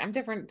different. Like I'm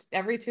different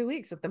every 2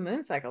 weeks with the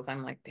moon cycles.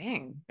 I'm like,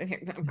 dang,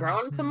 I'm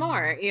growing some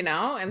more,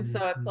 Mhm. And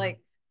so it's Mhm. like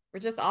we're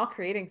just all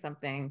creating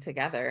something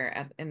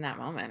together in that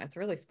moment. It's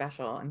really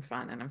special and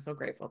fun, and I'm so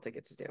grateful to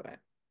get to do it.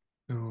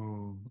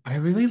 Oh, I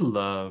really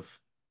love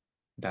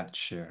that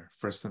share.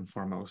 First and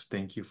foremost,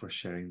 thank you for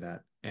sharing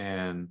that.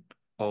 And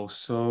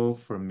also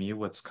for me,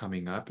 what's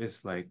coming up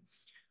is like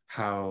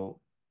how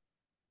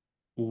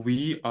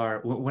we are,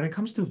 when it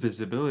comes to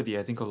visibility,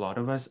 I think a lot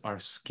of us are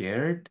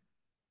scared.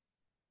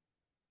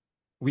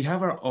 We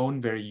have our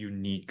own very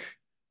unique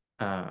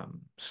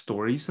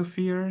stories of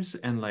fears,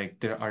 and like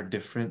there are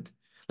different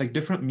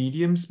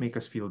mediums make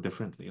us feel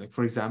differently. Like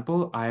for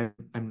example, I'm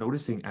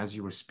noticing as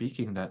you were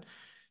speaking that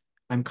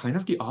I'm kind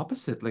of the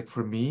opposite. Like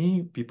for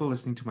me, people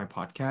listening to my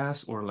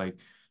podcast or like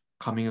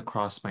coming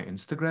across my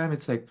Instagram,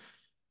 it's like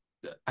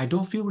I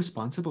don't feel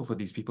responsible for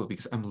these people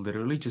because I'm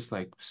literally just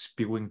like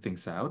spewing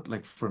things out.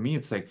 Like for me,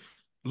 it's like,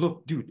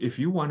 look, dude, if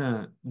you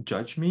wanna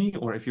judge me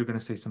or if you're gonna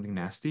say something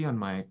nasty on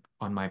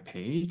my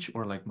page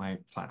or like my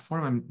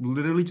platform, I'm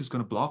literally just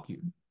gonna block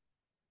you.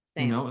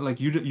 You Same. know, like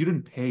you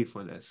didn't pay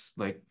for this.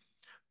 Like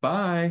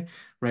bye,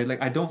 right?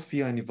 Like I don't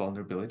feel any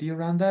vulnerability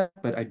around that,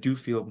 but I do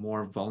feel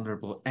more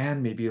vulnerable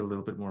and maybe a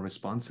little bit more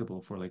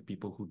responsible for like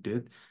people who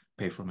did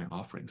pay for my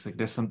offerings. Like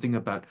there's something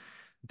about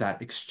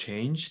that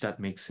exchange that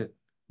makes it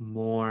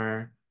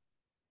more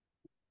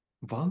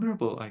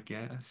vulnerable, I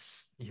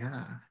guess.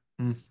 Yeah.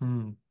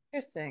 Hmm.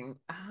 Interesting.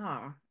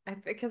 Oh,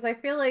 because I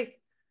feel like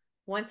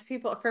once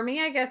people, for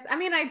me, I guess, I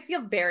mean, I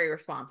feel very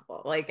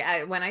responsible. Like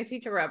when I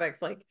teach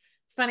aerobics, like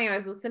it's funny, I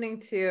was listening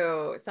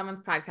to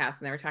someone's podcast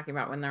and they were talking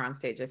about when they're on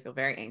stage, they feel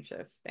very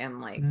anxious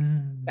and like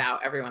Mm.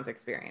 about everyone's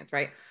experience,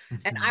 right?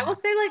 And I will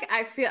Hmm. say, like,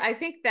 I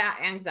think that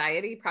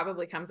anxiety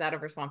probably comes out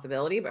of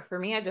responsibility, but for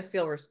me, I just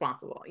feel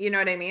responsible. You know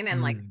what I mean?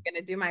 And like, Mm. I'm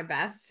gonna do my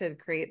best to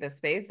create this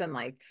space and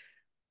like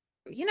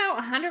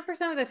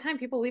 100% of the time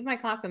people leave my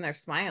class and they're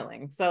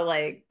smiling. So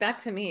like that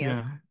to me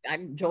is Yeah.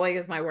 joy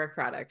is my work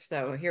product.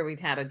 So here we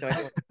had a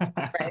joyful,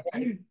 right?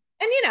 Like,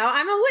 and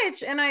I'm a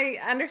witch and I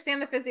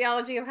understand the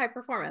physiology of high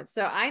performance.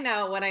 So I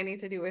know what I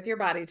need to do with your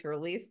body to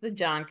release the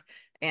junk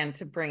and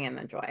to bring in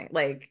the joy.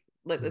 Like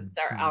let's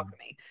start Mhm.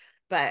 alchemy.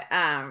 But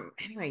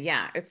anyway,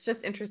 yeah, it's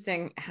just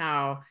interesting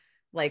how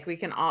like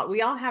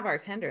we all have our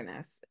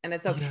tenderness and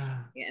it's okay.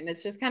 Yeah, And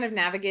it's just kind of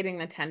navigating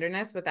the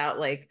tenderness without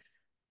like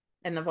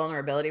and the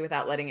vulnerability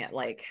without letting it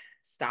like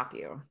stop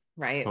you,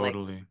 right? Like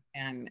totally.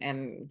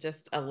 and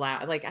just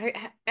allow like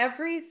I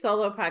every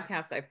solo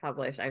podcast I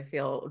publish, I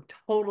feel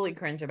totally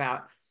cringe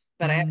about,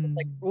 but I have this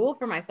like Mm. rule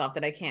for myself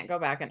that I can't go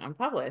back and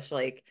unpublish.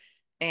 Like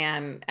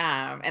and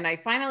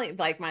I finally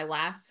like my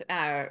last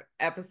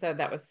episode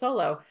that was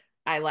solo,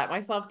 I let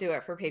myself do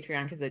it for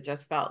Patreon because it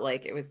just felt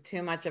like it was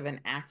too much of an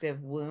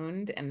active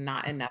wound and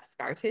not enough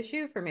scar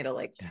tissue for me to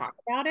like Yeah, talk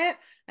about it.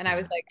 And I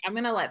was yeah, like, I'm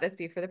gonna let this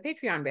be for the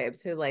Patreon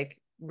babes who like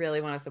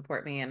really want to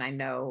support me and I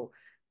know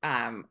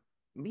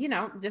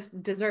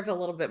just deserve a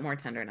little bit more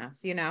tenderness.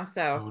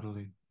 So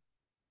totally.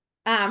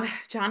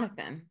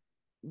 Jonathan,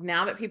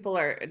 now that people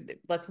are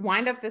let's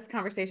wind up this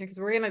conversation because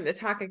we're gonna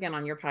talk again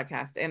on your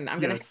podcast and I'm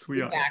gonna have Yes, we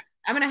you are. back.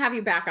 I'm gonna have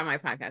you back on my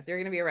podcast. You're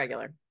gonna be a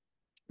regular.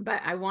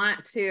 But I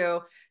want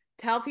to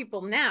tell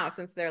people now,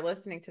 since they're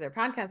listening to their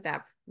podcast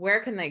app,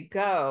 where can they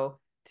go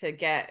to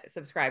get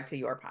subscribed to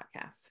your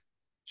podcast?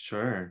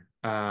 Sure.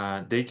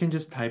 They can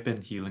just type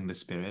in Healing the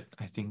Spirit.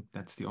 I think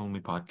that's the only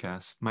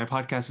podcast. My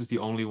podcast is the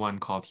only one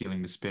called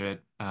Healing the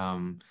Spirit.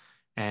 And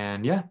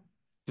yeah,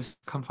 just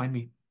come find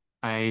me.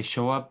 I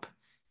show up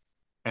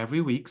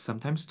every week,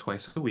 sometimes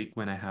twice a week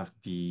when I have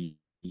the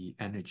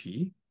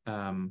energy.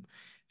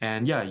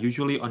 And yeah,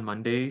 usually on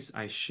Mondays,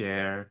 I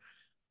share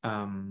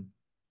um,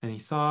 any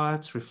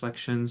thoughts,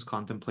 reflections,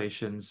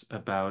 contemplations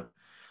about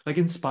like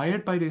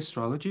inspired by the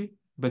astrology,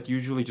 but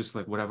usually just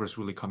like whatever's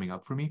really coming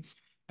up for me.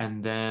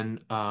 And then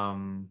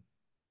on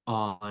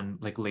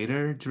like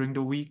later during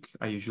the week,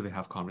 I usually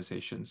have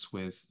conversations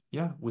with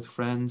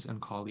friends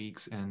and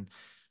colleagues and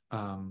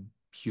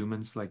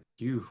humans like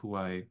you who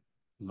I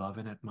love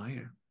and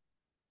admire.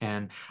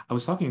 And I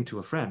was talking to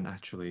a friend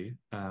actually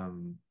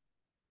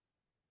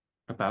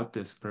about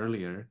this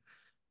earlier,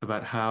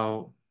 about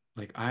how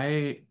like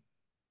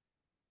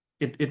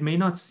it may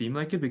not seem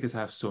like it because I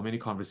have so many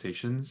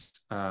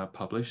conversations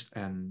published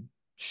and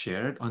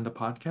shared on the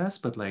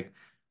podcast, but like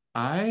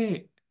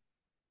I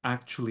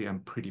actually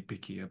am pretty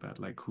picky about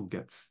like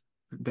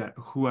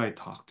who I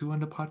talk to on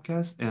the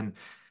podcast. And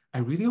I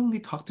really only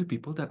talk to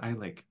people that I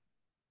like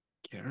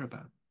care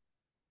about,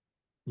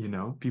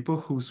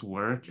 people whose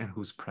work and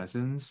whose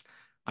presence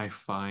I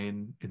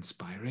find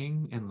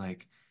inspiring and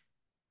like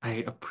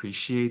I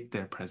appreciate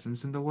their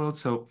presence in the world.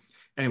 So,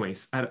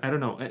 anyways, I don't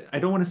know. I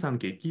don't want to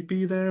sound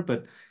gatekeepy there,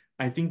 but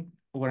I think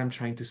what I'm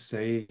trying to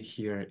say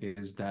here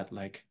is that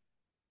like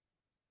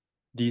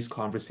these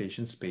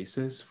conversation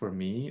spaces for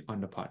me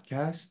on the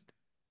podcast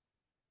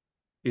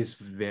is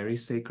very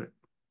sacred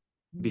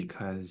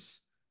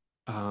because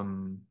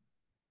um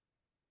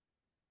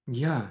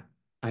yeah,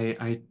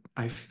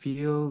 I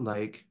feel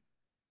like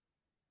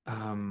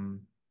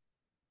um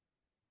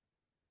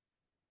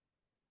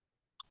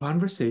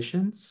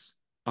conversations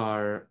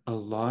are a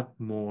lot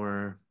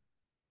more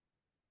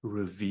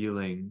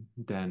revealing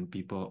than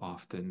people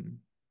often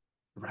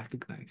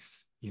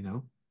recognize, you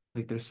know?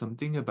 Like there's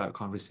something about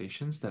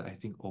conversations that I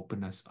think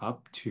open us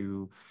up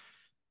to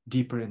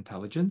deeper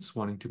intelligence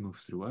wanting to move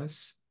through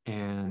us.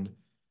 And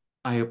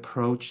I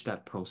approach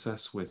that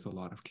process with a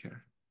lot of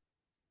care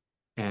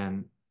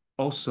and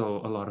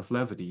also a lot of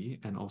levity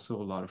and also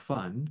a lot of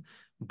fun.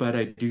 But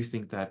I do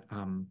think that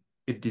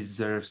it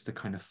deserves the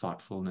kind of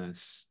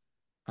thoughtfulness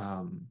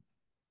um,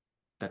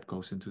 that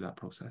goes into that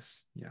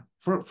process. Yeah.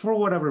 For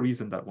whatever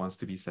reason that wants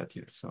to be said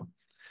here. So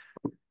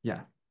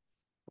yeah.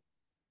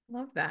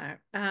 Love that.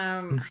 I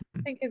Mhm.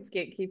 think it's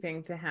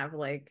gatekeeping to have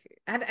like,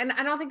 and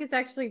I don't think it's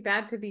actually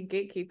bad to be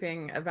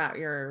gatekeeping about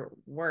your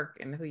work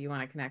and who you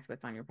want to connect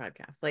with on your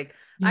podcast. Like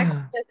I call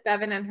Yeah. this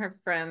Bevin and her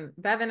friend,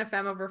 Bevin, a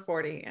femme over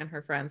 40 and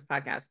her friends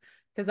podcast,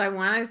 because I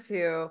wanted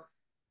to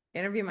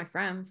interview my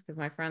friends because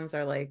my friends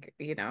are like,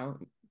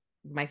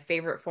 my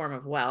favorite form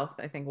of wealth.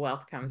 I think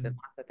wealth comes in Mm,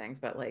 lots of things,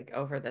 but like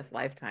over this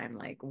lifetime,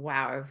 like,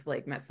 wow, I've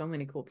like met so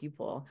many cool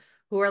people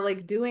who are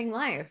like doing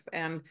life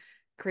and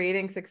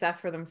creating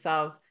success for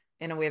themselves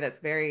in a way that's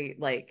very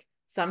like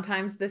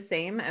sometimes the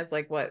same as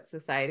like what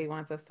society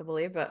wants us to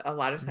believe, but a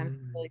lot of times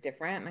it's really mm,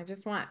 different. And I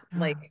just want yeah.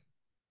 like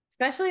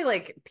especially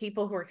like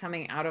people who are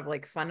coming out of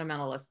like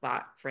fundamentalist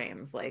thought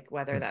frames, like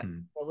whether that's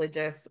Hmm.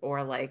 religious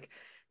or like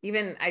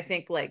even I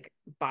think like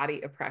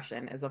body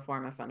oppression is a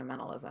form of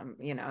fundamentalism.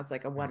 It's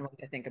like a Right. one way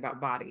to think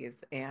about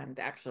bodies, and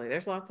actually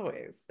there's lots of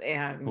ways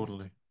and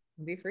Totally.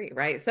 be free,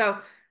 right?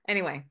 So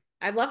anyway,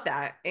 I love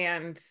that.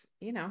 And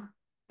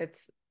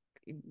it's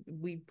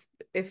we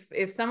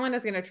if someone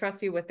is going to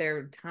trust you with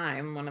their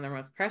time, one of their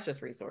most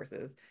precious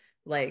resources,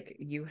 like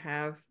you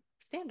have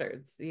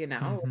standards,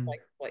 Hmm.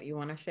 like what you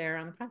want to share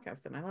on the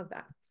podcast. And I love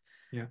that.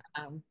 Yeah.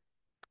 Um,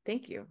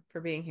 thank you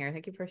for being here.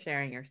 Thank you for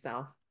sharing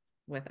yourself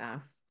with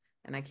us.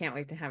 And I can't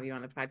wait to have you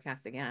on the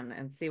podcast again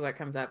and see what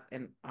comes up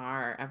in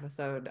our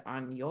episode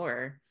on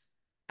your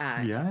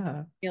uh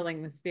Yeah.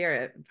 Healing the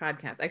Spirit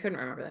podcast. I couldn't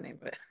remember the name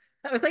of it.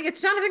 I was like, it's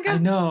Jonathan I Koe.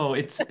 know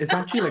it's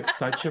actually like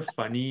such a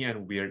funny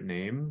and weird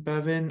name,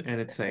 Bevin, and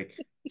it's like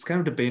it's kind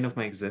of the bane of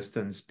my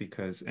existence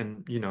because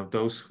and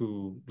those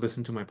who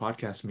listen to my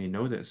podcast may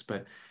know this,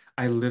 but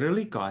I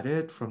literally got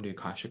it from the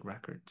Akashic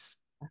records.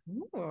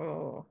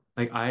 Oh.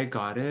 Like I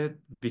got it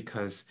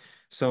because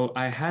so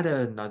I had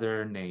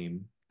another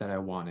name that I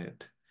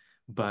wanted,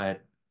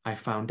 but I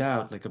found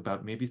out like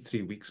about maybe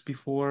 3 weeks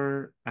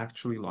before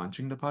actually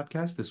launching the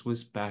podcast. This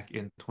was back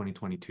in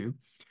 2022.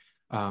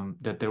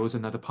 That there was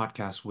another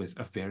podcast with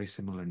a very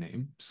similar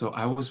name. So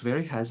I was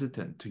very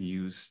hesitant to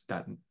use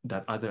that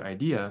other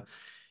idea.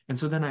 And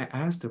so then I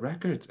asked the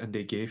records and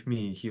they gave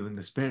me Healing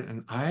the Spirit.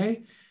 And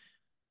I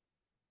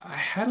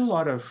had a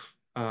lot of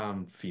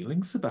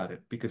feelings about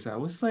it because I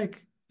was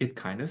like, it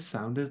kind of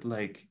sounded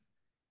like,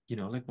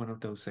 like one of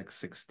those like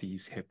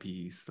 60s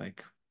hippies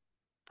like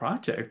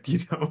project.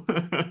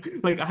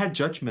 Like I had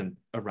judgment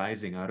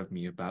arising out of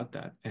me about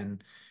that.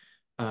 And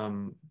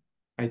um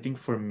I think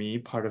for me,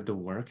 part of the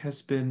work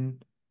has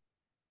been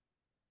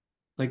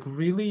like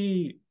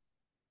really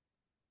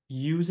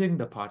using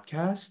the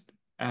podcast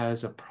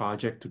as a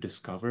project to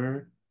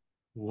discover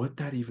what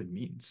that even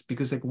means.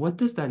 Because, like, what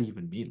does that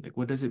even mean? Like,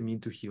 what does it mean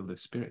to heal the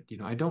spirit?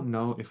 I don't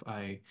know if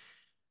I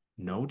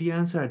know the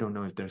answer. I don't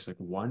know if there's like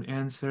one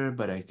answer,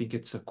 but I think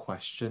it's a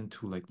question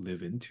to like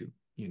live into?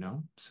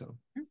 So,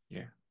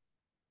 yeah.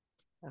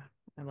 Oh,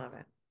 I love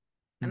it.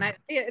 And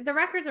Mm. the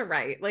records are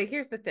right. Like,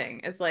 here's the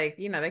thing. It's like,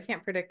 they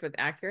can't predict with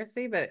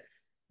accuracy, but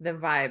the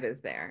vibe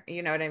is there.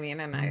 You know what I mean?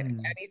 And Mm.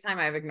 anytime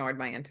I've ignored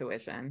my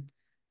intuition,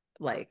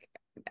 like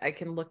I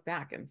can look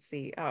back and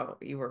see, oh,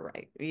 you were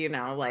right.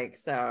 Like,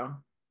 so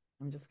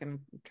I'm just gonna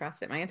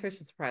trust it. My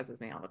intuition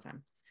surprises me all the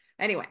time.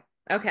 Anyway,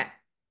 okay.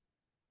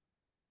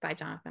 Bye,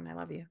 Jonathan. I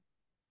love you.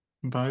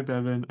 Bye,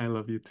 Bevan. I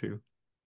love you too.